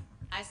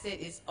 I said,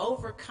 is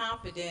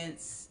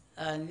overconfidence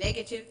a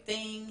negative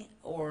thing,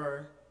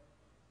 or,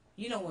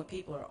 you know, when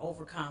people are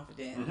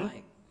overconfident,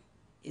 like,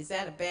 is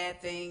that a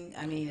bad thing?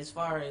 I mean, as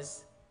far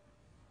as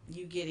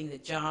you getting the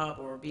job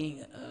or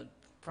being a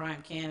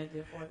prime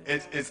candidate for the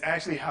job? It's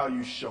actually how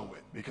you show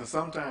it, because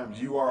sometimes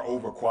you are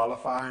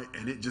overqualified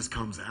and it just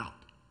comes out.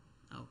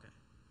 Okay.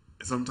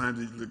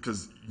 Sometimes,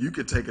 because you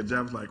could take a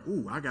job it's like,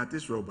 ooh, I got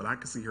this role, but I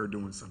can see her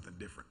doing something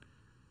different,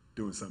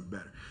 doing something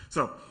better.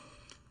 So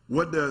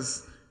what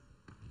does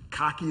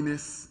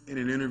cockiness in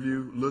an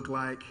interview look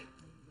like?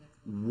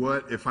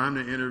 What if I'm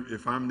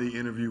the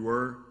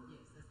interviewer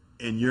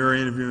and you're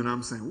interviewing,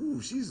 I'm saying,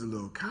 ooh, she's a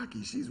little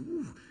cocky. She's,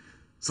 ooh.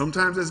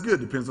 Sometimes that's good,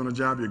 depends on the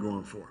job you're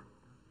going for.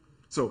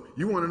 So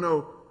you want to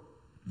know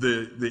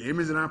the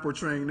image that I'm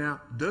portraying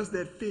now, does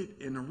that fit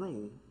in the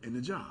role in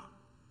the job?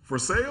 For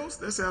sales,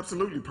 that's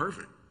absolutely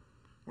perfect.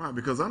 Why?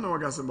 Because I know I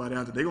got somebody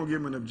out there, they're going to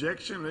give them an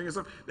objection,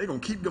 they're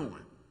going to keep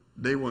going.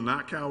 They will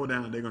not cower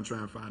down, they're going to try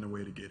and find a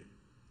way to get it.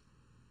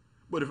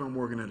 But if I'm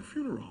working at a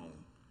funeral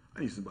home,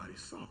 I need somebody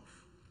soft.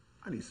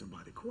 I need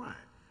somebody quiet.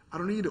 I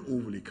don't need an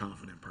overly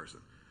confident person.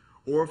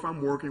 Or if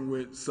I'm working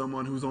with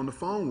someone who's on the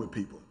phone with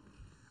people,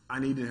 I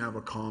need to have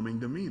a calming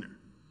demeanor.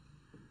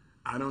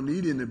 I don't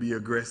need him to be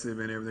aggressive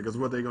and everything, because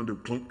what they're going to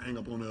do, clunk, hang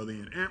up on the other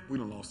end. We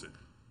done lost it.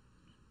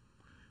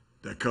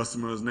 That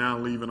customer is now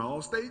leaving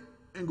Allstate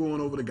and going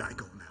over to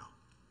Geico now.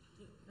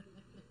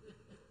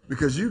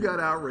 Because you got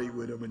outraged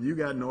with them and you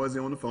got noisy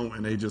on the phone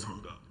and they just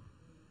hung up.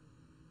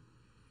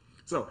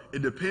 So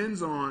it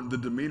depends on the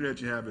demeanor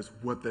that you have is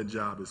what that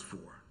job is for.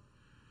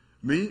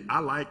 Me, I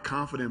like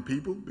confident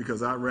people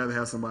because I'd rather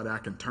have somebody I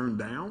can turn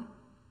down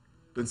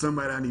than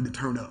somebody I need to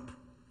turn up.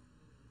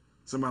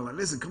 Somebody like,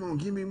 listen, come on,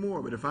 give me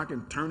more. But if I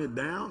can turn it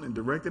down and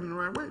direct it in the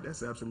right way,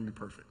 that's absolutely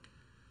perfect.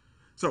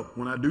 So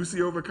when I do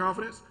see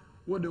overconfidence,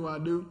 what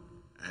do?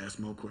 Ask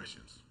more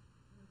questions.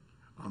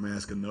 I'm going to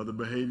ask another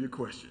behavior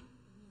question.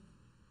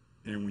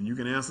 And when you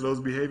can answer those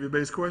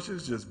behavior-based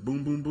questions, just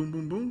boom, boom, boom,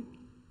 boom, boom,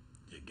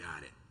 you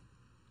got it.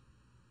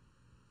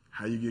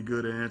 How you get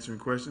good at answering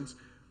questions?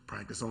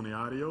 Practice on the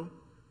audio,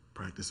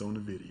 practice on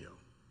the video.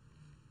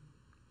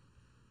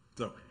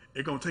 So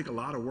it's going to take a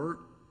lot of work,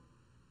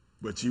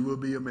 but you will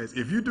be amazed.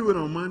 If you do it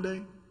on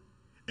Monday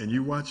and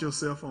you watch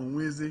yourself on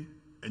Wednesday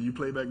and you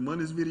play back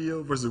Monday's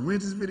video versus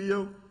Wednesday's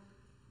video,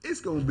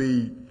 it's going to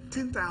be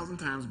 10,000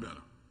 times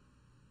better.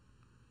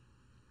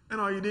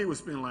 And all you did was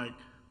spend like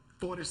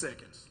 40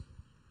 seconds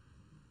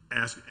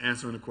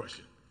answering a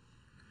question.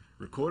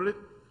 Recorded it,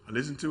 I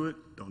listened to it,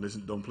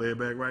 don't play it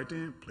back right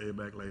then, play it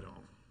back later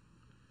on.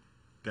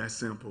 That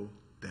simple,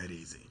 that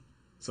easy.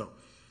 So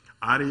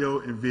audio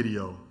and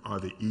video are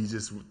the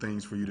easiest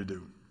things for you to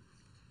do.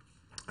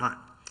 All right.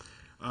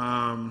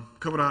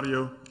 Covered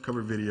audio,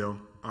 covered video.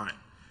 All right.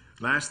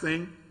 Last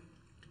thing,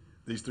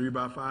 these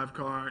 3x5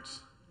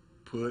 cards,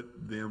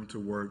 put them to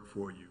work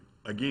for you.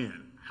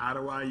 Again, how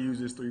do I use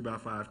this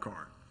 3x5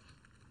 card?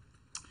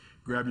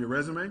 Grab your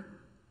resume.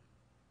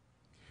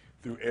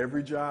 Through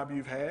every job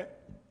you've had,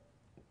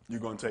 you're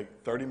going to take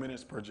 30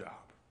 minutes per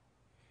job.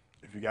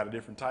 If you got a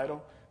different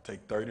title,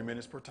 take 30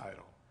 minutes per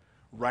title.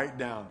 Write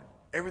down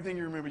everything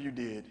you remember you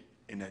did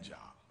in that job.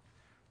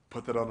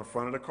 Put that on the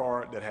front of the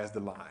card that has the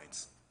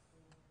lines.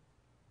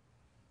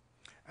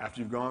 After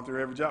you've gone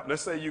through every job,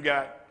 let's say you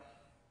got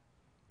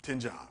 10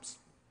 jobs.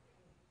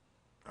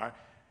 All right?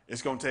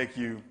 It's going to take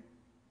you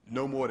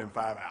no more than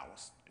 5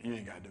 hours. You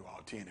ain't got to do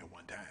all 10 at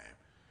one time.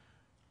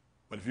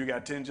 But if you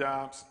got 10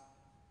 jobs,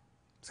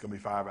 it's going to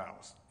be 5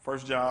 hours.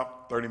 First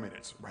job, 30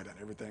 minutes. Write down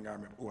everything I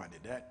remember. Oh, I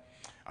did that.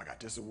 I got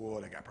this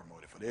award. I got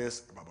promoted for this.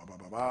 Blah, blah, blah,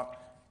 blah, blah.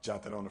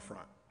 Jot that on the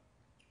front.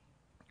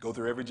 Go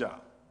through every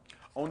job.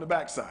 On the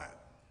back side,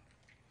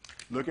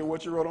 look at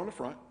what you wrote on the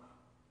front.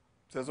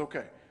 It says,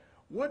 okay,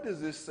 what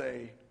does this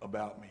say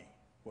about me?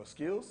 What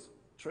skills,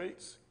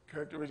 traits,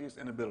 characteristics,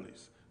 and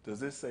abilities does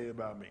this say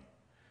about me?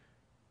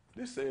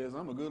 This says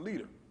I'm a good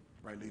leader.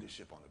 Write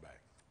leadership on the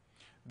back.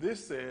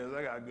 This says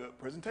I got good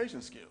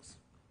presentation skills.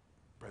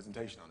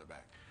 Presentation on the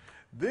back.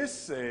 This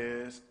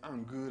says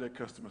I'm good at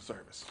customer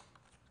service.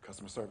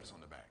 Customer service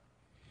on the back.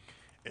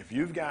 If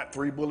you've got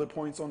 3 bullet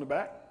points on the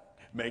back,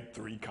 make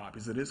 3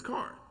 copies of this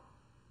card.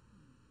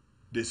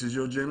 This is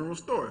your general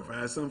story. If I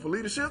had something for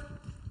leadership,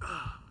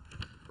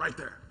 right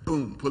there,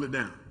 boom, pull it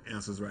down.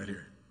 Answers right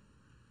here.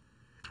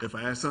 If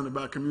I ask something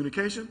about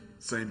communication,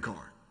 same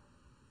card.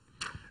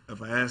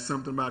 If I ask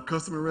something about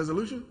customer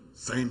resolution,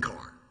 same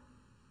card.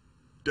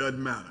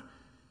 Doesn't matter.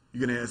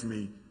 You're going to ask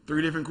me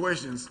 3 different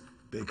questions,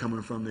 they're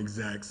coming from the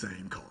exact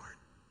same card.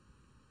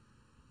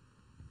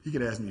 You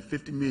could ask me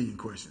 50 million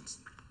questions.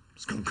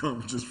 It's going to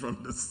come just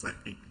from the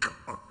same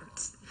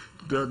cards.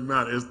 Doesn't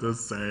matter, it's the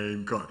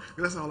same card.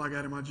 That's all I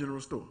got in my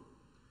general store.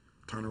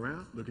 Turn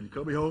around, look in the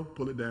cubby hole,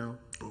 pull it down,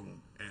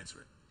 boom,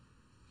 answer it.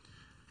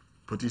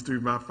 Put these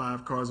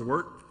 3x5 cards to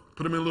work,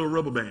 put them in a little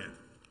rubber band,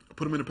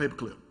 put them in a paper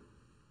clip.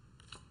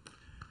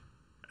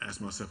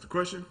 Ask myself the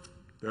question,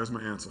 there's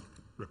my answer.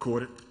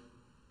 Record it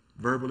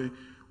verbally,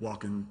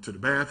 walk into the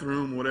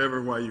bathroom,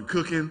 whatever, while you're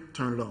cooking,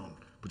 turn it on,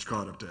 put your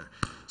card up there.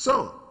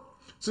 So,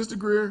 Sister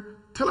Greer,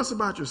 tell us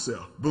about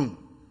yourself. Boom,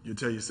 you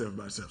tell yourself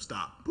about yourself,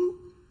 stop, boop.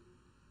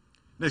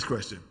 Next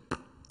question.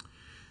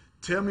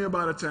 Tell me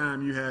about a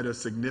time you had a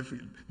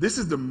significant, this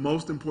is the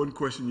most important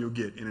question you'll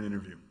get in an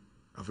interview.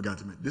 I forgot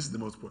to mention, this is the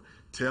most important.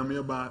 Tell me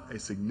about a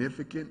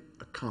significant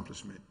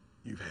accomplishment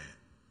you've had.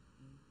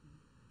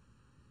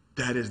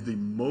 That is the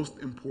most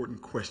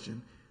important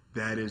question.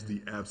 That is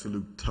the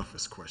absolute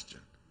toughest question.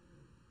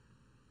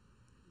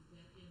 Is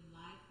that in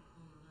life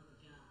or on another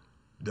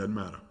job? Doesn't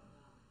matter.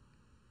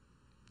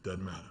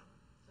 Doesn't matter.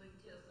 So you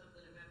tell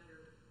something about your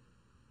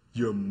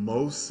Your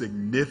most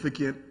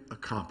significant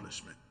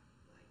accomplishment.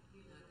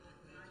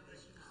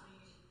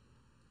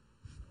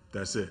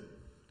 That's it.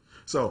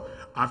 So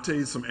I'll tell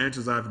you some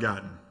answers I've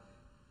gotten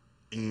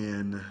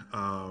in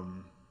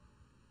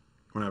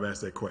when I've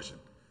asked that question.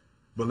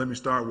 But let me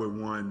start with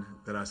one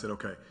that I said,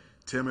 okay,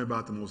 tell me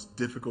about the most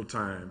difficult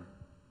time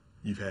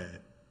you've had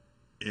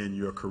in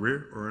your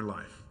career or in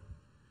life.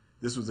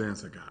 This was the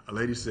answer I got. A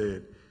lady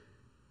said,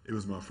 it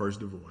was my first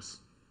divorce.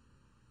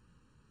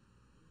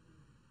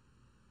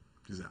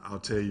 She said, I'll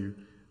tell you,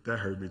 that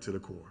hurt me to the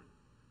core.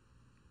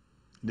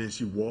 And then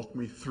she walked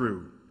me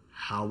through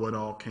how it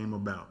all came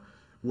about.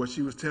 What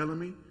she was telling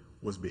me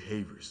was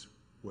behaviors,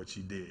 what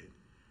she did,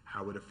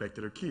 how it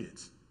affected her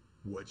kids,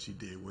 what she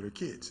did with her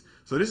kids.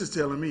 So this is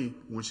telling me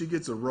when she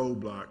gets a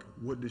roadblock,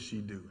 what does she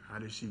do? How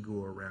does she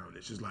go around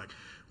it? She's like,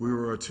 we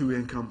were a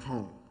 2-income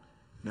home.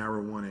 Now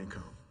we're 1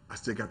 income. I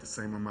still got the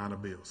same amount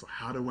of bills. So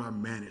how do I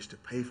manage to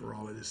pay for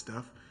all of this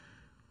stuff,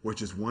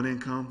 which is 1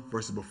 income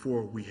versus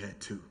before we had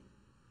 2?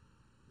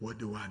 What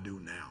do I do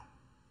now?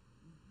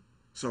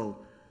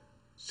 So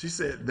she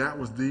said that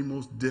was the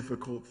most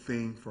difficult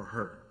thing for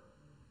her,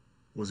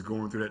 was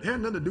going through that. It had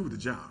nothing to do with the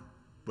job.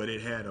 but it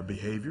had a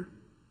behavior,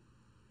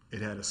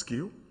 it had a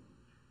skill,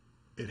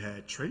 it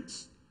had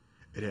traits,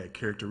 it had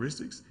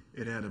characteristics,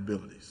 it had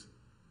abilities.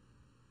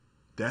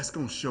 That's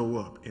going to show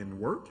up in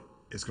work,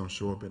 it's going to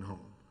show up in home.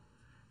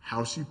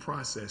 How she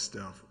processed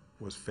stuff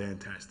was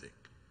fantastic.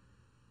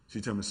 She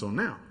told me, so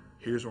now,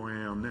 here's where I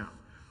am now.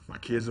 My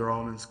kids are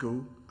all in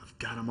school. I've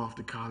got them off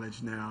to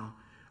college now.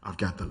 I've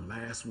got the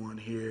last one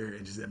here.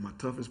 And she said my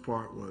toughest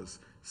part was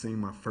seeing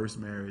my first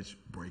marriage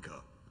break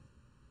up.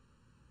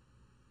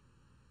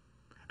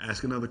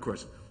 Ask another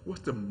question.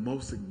 What's the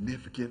most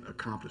significant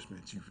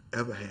accomplishment you've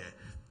ever had?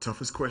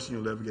 Toughest question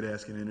you'll ever get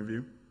asked in an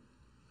interview.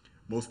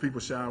 Most people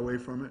shy away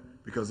from it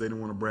because they don't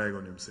want to brag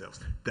on themselves.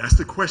 That's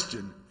the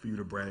question for you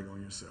to brag on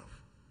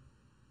yourself.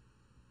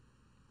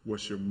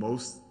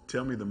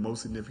 Tell me the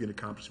most significant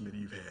accomplishment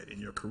you've had in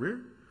your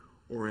career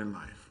or in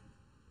life.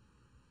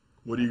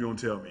 What are you going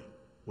to tell me?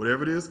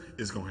 Whatever it is,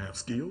 it's going to have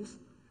skills,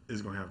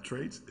 it's going to have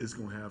traits, it's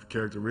going to have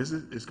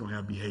characteristics, it's going to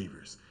have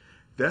behaviors.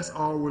 That's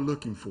all we're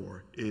looking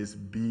for is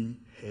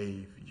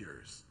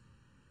behaviors.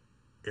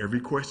 Every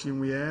question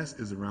we ask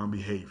is around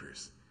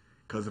behaviors.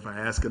 Because if I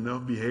ask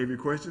enough behavior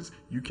questions,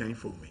 you can't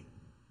fool me.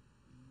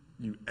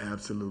 You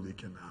absolutely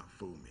cannot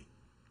fool me.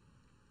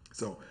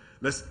 So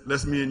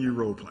let's me and you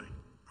role play.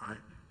 All right?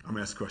 I'm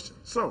gonna ask a question.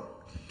 So,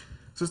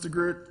 Sister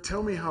Greer,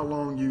 tell me how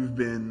long you've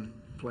been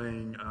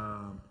playing.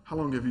 How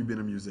long have you been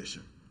a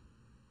musician?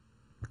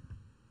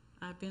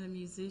 I've been a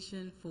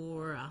musician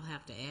for, I'll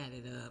have to add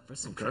it up or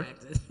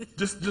subtract it,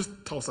 Just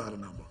toss out a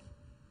number.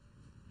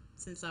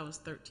 since I was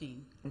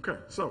 13. Okay.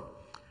 So,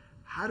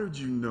 how did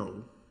you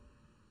know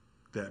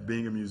that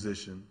being a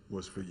musician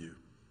was for you?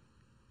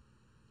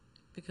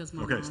 Because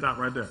my Okay, mom, stop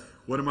right there.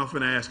 What am I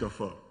going to ask her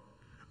for?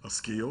 A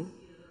skill,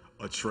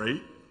 a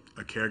trait,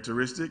 a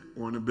characteristic,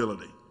 or an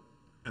ability?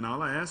 And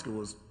all I asked her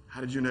was, how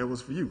did you know it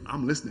was for you?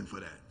 I'm listening for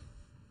that.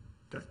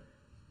 Okay.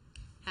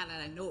 how did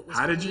I know it was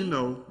How for did you me?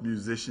 know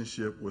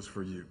musicianship was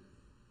for you?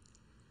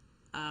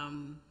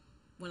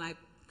 When I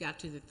got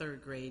to the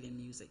 3rd grade in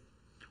music,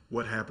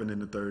 What happened in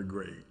the 3rd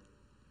grade?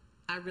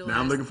 I realized Now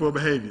I'm looking for a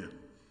behavior.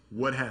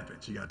 What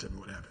happened? You got to tell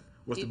me what happened.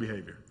 What's the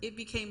behavior? it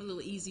became a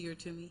little easier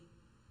to me.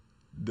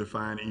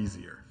 Define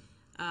easier.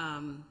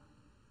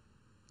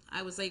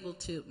 I was able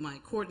to, my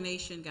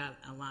coordination got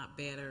a lot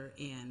better,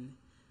 and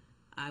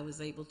I was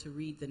able to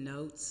read the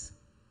notes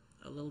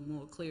a little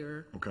more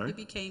clearer. Okay. It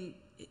became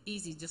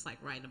easy, just like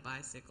riding a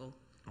bicycle.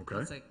 Okay.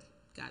 Once I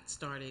got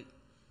started,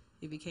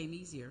 it became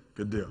easier.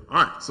 Good deal.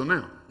 All right, so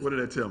now, what did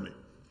that tell me?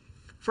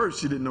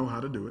 First, she didn't know how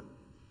to do it.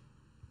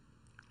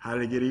 How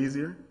did it get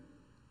easier?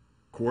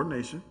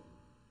 Coordination,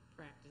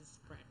 Practice.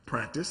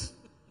 practice.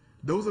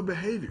 Those are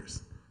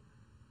behaviors.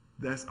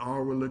 That's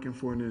all we're looking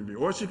for in an interview.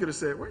 Or she could have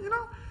said, well,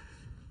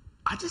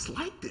 I just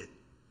liked it.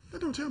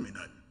 That don't tell me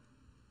nothing.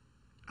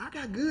 I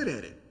got good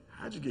at it.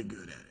 How'd you get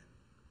good at it?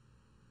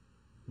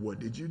 What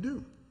did you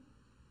do?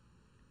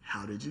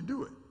 How did you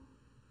do it?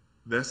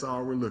 That's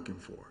all we're looking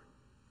for.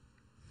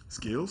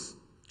 Skills,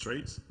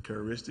 traits,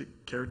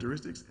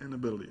 characteristics, and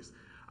abilities.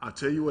 I'll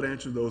tell you what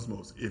answers those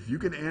most. If you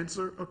can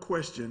answer a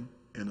question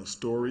in a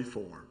story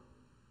form,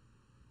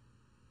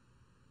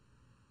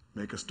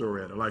 make a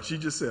story out of it. Like she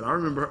just said, I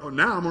remember her.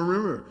 Now I'm going to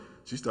remember.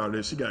 She got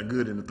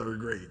good in the 3rd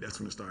grade. That's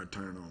when it started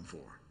turning on for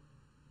her.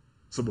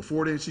 So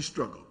before then, she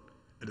struggled.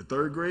 In the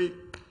 3rd grade,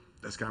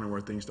 that's kind of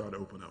where things started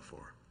to open up for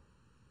her.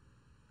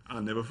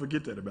 I'll never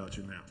forget that about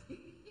you now.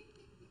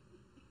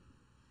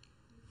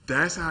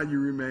 That's how you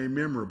remain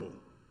memorable.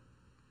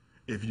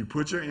 If you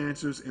put your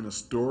answers in a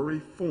story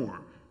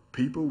form,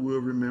 people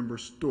will remember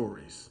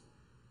stories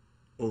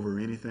over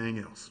anything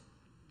else.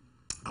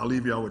 I'll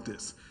leave y'all with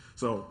this.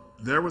 So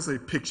there was a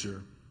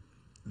picture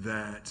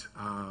that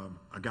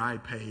a guy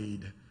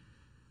paid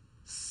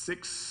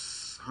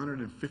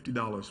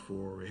 $650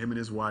 for. Him and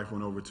his wife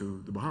went over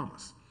to the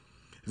Bahamas.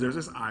 There's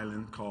this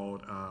island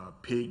called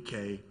Pig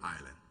Cay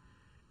Island.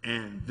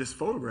 And this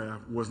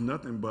photograph was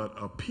nothing but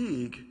a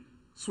pig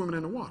swimming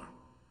in the water.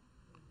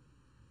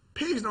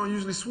 Pigs don't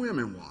usually swim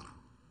in water.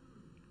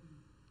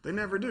 They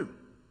never do.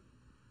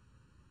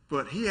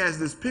 But he has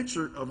this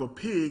picture of a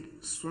pig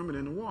swimming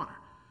in the water.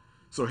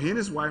 So he and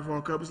his wife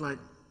walk up. He's like,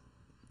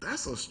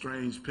 that's a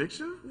strange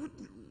picture.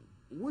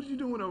 What are you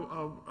doing with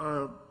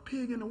a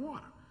pig in the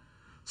water?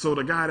 So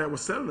the guy that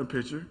was selling the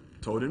picture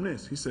told him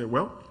this. He said,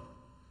 well,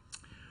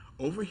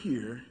 over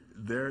here,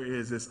 there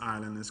is this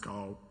island that's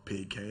called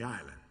Pig Cay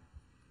Island.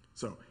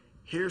 So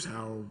here's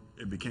how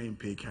it became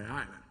Pig Cay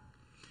Island.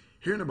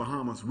 Here in the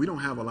Bahamas, we don't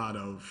have a lot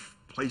of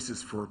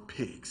places for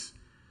pigs.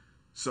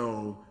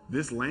 So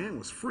this land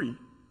was free.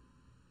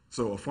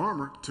 So a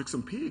farmer took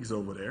some pigs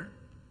over there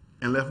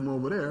and left them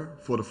over there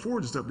for the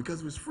forage and stuff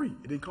because it was free.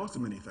 It didn't cost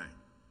them anything.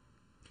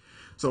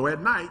 So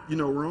at night,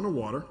 we're on the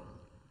water.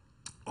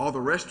 All the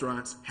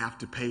restaurants have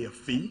to pay a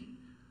fee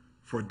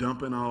for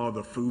dumping all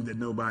the food that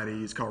nobody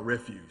eats, called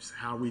refuse.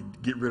 How we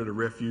get rid of the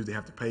refuse, they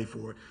have to pay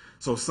for it.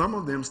 So some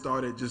of them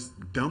started just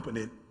dumping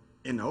it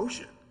in the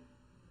ocean.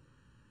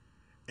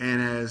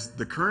 And as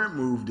the current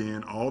moved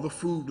in, all the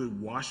food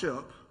would wash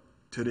up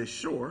to this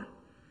shore,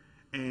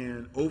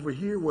 And over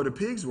here where the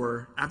pigs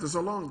were, after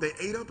so long, they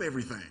ate up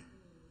everything.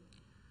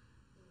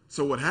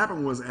 So what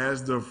happened was,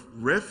 as the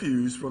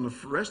refuse from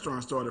the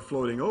restaurant started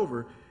floating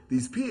over,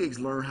 these pigs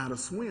learned how to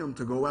swim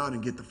to go out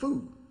and get the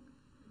food.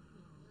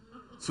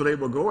 So they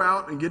would go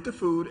out and get the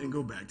food and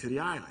go back to the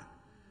island.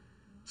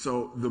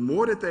 So the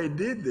more that they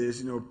did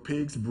this,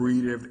 pigs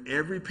breed,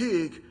 every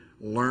pig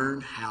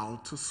learned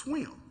how to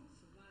swim.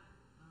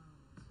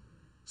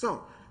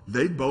 So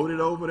they boated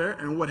over there,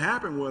 and what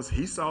happened was,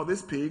 he saw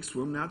this pig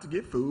swimming out to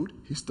get food.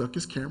 He stuck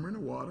his camera in the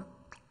water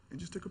and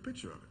just took a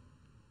picture of it.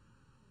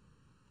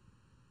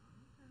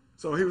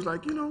 So he was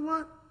like, you know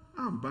what?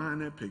 I'm buying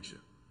that picture.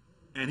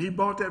 And he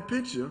bought that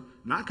picture,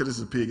 not because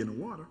it's a pig in the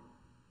water,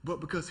 but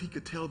because he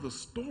could tell the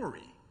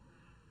story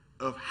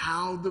of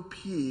how the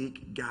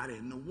pig got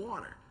in the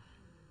water.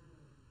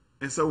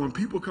 And so when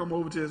people come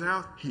over to his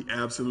house, he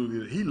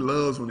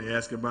loves when they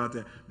ask about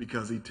that,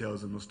 because he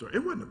tells them a story.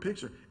 It wasn't a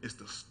picture, it's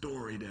the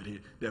story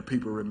that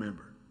people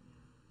remember.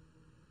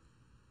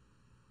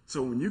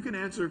 So when you can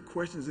answer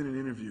questions in an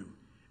interview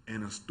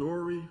in a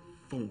story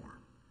form,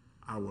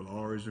 I will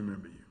always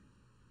remember you.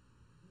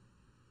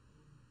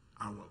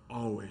 I will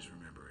always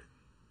remember it.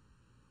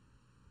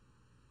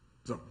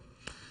 So,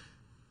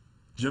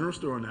 general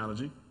store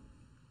analogy.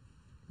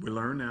 We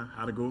learn now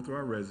how to go through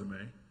our resume,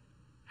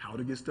 how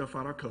to get stuff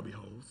out our cubby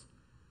holes,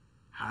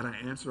 how to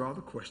answer all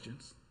the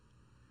questions.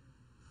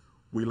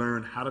 We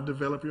learn how to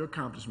develop your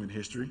accomplishment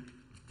history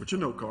with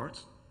your note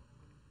cards.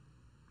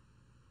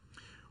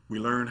 We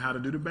learn how to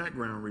do the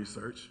background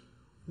research.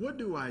 What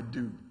do I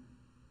do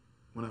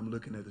when I'm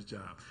looking at this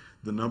job?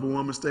 The number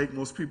one mistake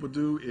most people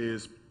do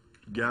is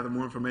gather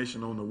more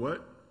information on the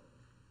what?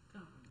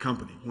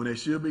 Company. When they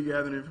should be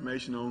gathering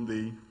information on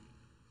the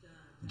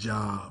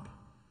job.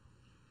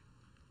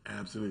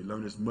 Absolutely.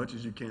 Learn as much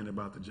as you can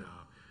about the job.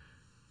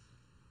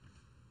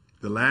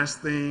 The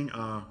last thing,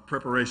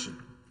 preparation.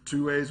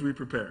 2 ways we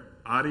prepare: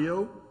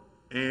 audio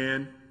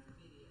and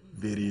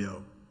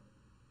video.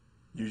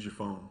 Use your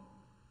phone.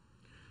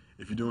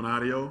 If you're doing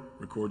audio,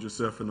 record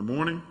yourself in the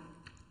morning,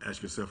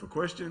 ask yourself a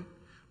question,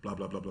 blah,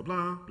 blah, blah, blah,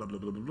 blah, blah, blah,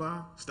 blah, blah,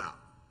 blah, stop.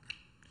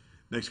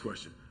 Next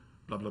question,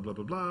 blah, blah, blah,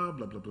 blah, blah,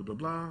 blah, blah, blah, blah,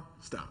 blah,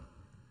 stop.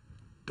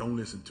 Don't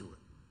listen to it.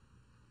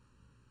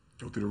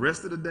 Go through the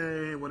rest of the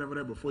day,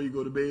 whatever, before you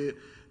go to bed,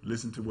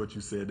 listen to what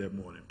you said that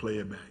morning. Play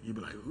it back. You'll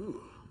be like,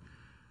 ooh,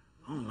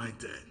 I don't like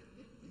that.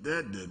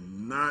 That did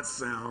not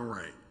sound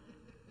right.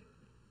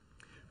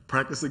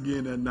 Practice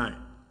again at night.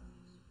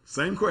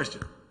 Same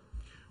question.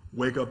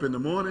 Wake up in the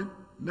morning,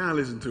 now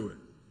listen to it.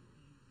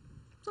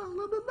 Sounds a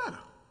little bit better.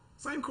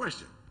 Same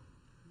question.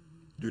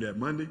 Do that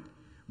Monday.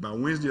 By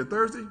Wednesday or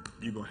Thursday,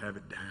 you're going to have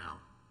it down.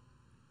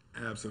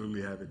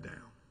 Absolutely have it down.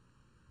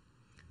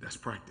 That's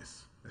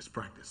practice. That's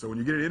practice. So when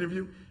you get an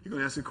interview, you're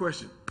going to ask a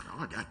question. Oh,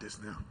 I got this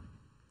now.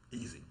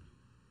 Easy.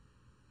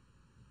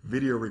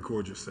 Video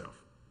record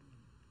yourself.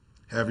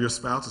 Have your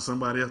spouse or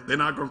somebody else. They're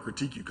not going to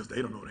critique you because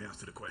they don't know the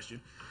answer to the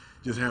question.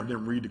 Just have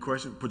them read the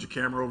question. Put your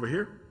camera over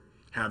here.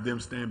 Have them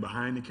stand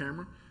behind the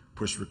camera.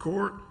 Push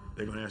record.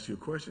 They're going to ask you a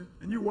question.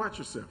 And you watch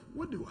yourself.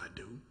 What do I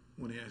do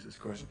when they ask this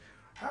question?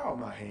 How are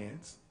my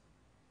hands?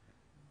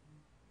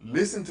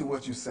 Listen to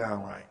what you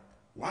sound like.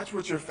 Watch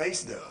what your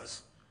face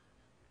does.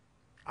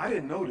 I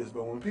didn't know this,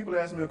 but when people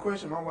ask me a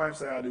question, my wife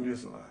said I do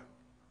this a lot.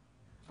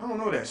 I don't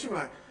know that. She was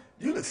like,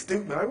 you look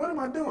stupid. Like, what am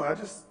I doing? I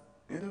just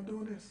end up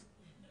doing this.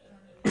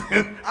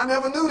 I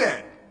never knew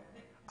that.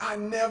 I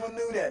never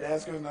knew that.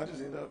 Ask her, and I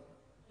just end up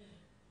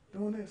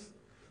doing this.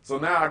 So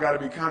now I got to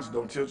be conscious.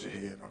 Don't tilt your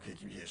head. Okay,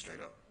 keep your head straight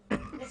up.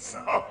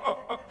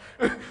 So,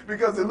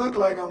 because it looked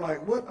like I'm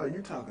like, what are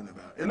you talking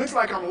about? It looks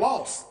like I'm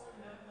lost.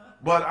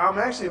 But I'm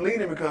actually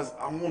leaning because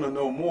I want to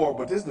know more,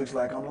 but this looks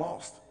like I'm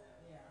lost.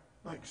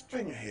 Like,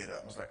 straighten your head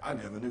up. I was like, I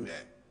never knew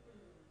that.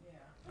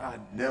 I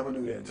never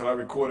knew that until I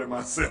recorded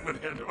myself, and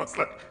I was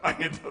like, I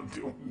ended up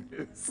doing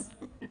this.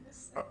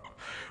 So,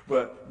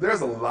 but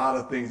there's a lot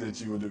of things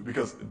that you will do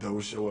because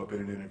those show up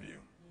in an interview.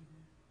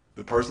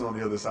 The person on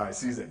the other side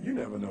sees that. You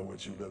never know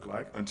what you look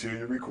like until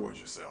you record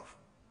yourself.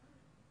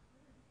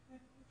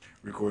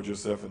 Record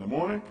yourself in the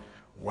morning,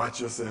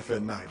 watch yourself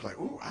at night. Like,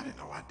 ooh, I didn't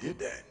know I did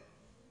that.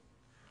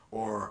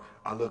 Or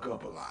I look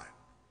up a lot.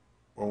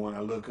 Or when I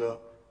look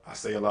up, I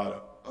say a lot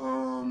of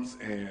ums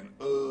and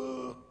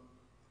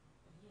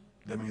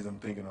That means I'm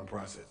thinking, I'm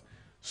processing.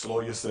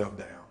 Slow yourself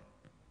down.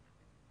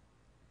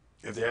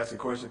 If they ask a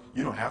question,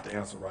 you don't have to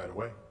answer right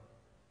away.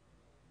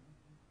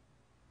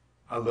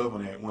 I love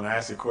when I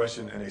ask a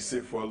question and they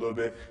sit for a little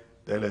bit,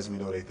 that lets me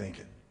know they're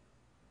thinking.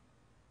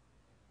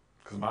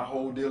 Because my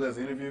whole deal as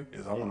an interview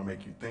is I want to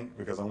make you think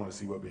because I want to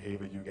see what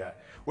behavior you got.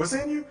 What's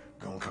in you,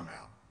 gonna come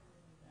out.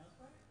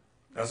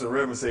 That's what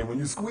Reverend say, when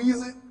you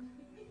squeeze it,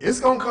 it's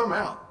gonna come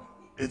out.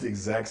 It's the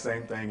exact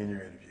same thing in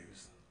your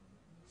interviews.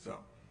 So,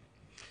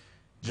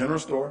 general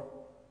store,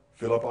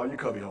 fill up all your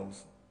cubby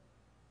holes.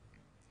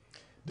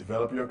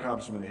 Develop your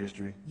accomplishment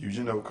history, use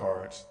your note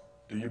cards,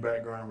 do your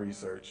background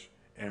research,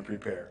 and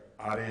prepare.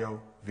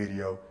 Audio,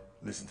 video,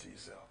 listen to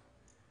yourself.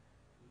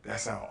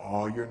 That's how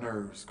all your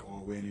nerves go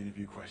away in the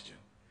interview question.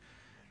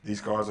 These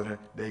cars are there.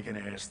 They can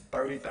ask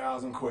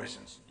 30,000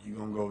 questions. You're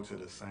going to go to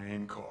the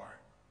same car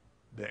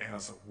to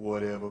answer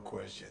whatever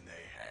question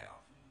they have.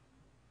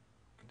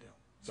 Good deal.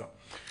 So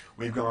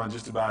we've gone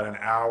just about an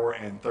hour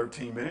and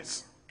 13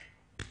 minutes.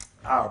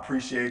 I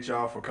appreciate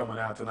y'all for coming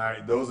out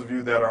tonight. Those of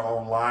you that are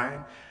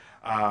online,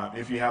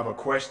 if you have a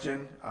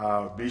question,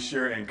 be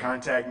sure and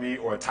contact me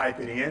or type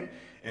it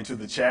into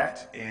the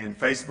chat in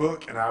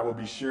Facebook, and I will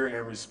be sure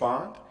and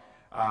respond.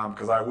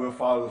 Because I will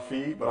follow the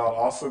feed, but I'll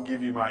also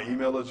give you my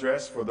email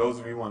address for those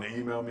of you who want to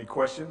email me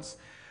questions.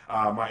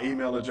 My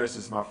email address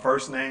is my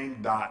first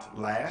name dot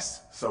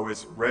last, so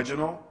it's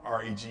Reginald,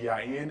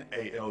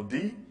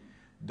 REGINALD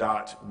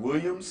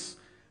 .Williams,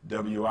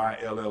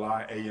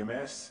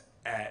 WILLIAMS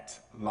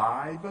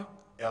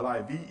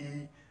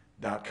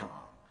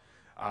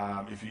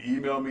 @live.com. If you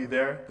email me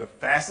there, the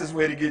fastest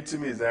way to get to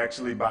me is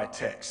actually by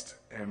text,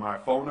 and my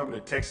phone number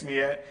to text me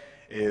at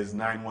is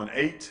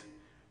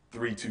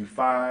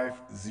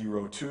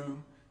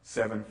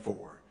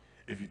 918-325-0274.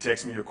 If you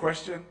text me your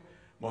question,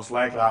 most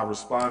likely I'll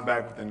respond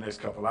back within the next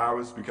couple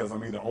hours because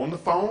I'm either on the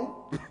phone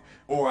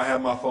or I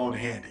have my phone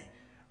handy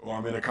or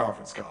I'm in a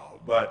conference call.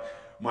 But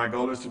my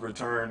goal is to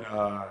return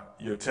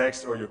your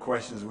text or your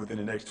questions within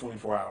the next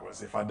 24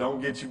 hours. If I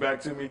don't get you back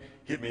to me,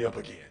 hit me up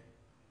again.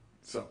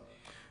 So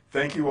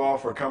thank you all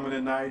for coming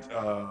tonight.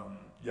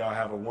 Y'all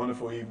have a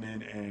wonderful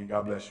evening and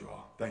God bless you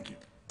all. Thank you.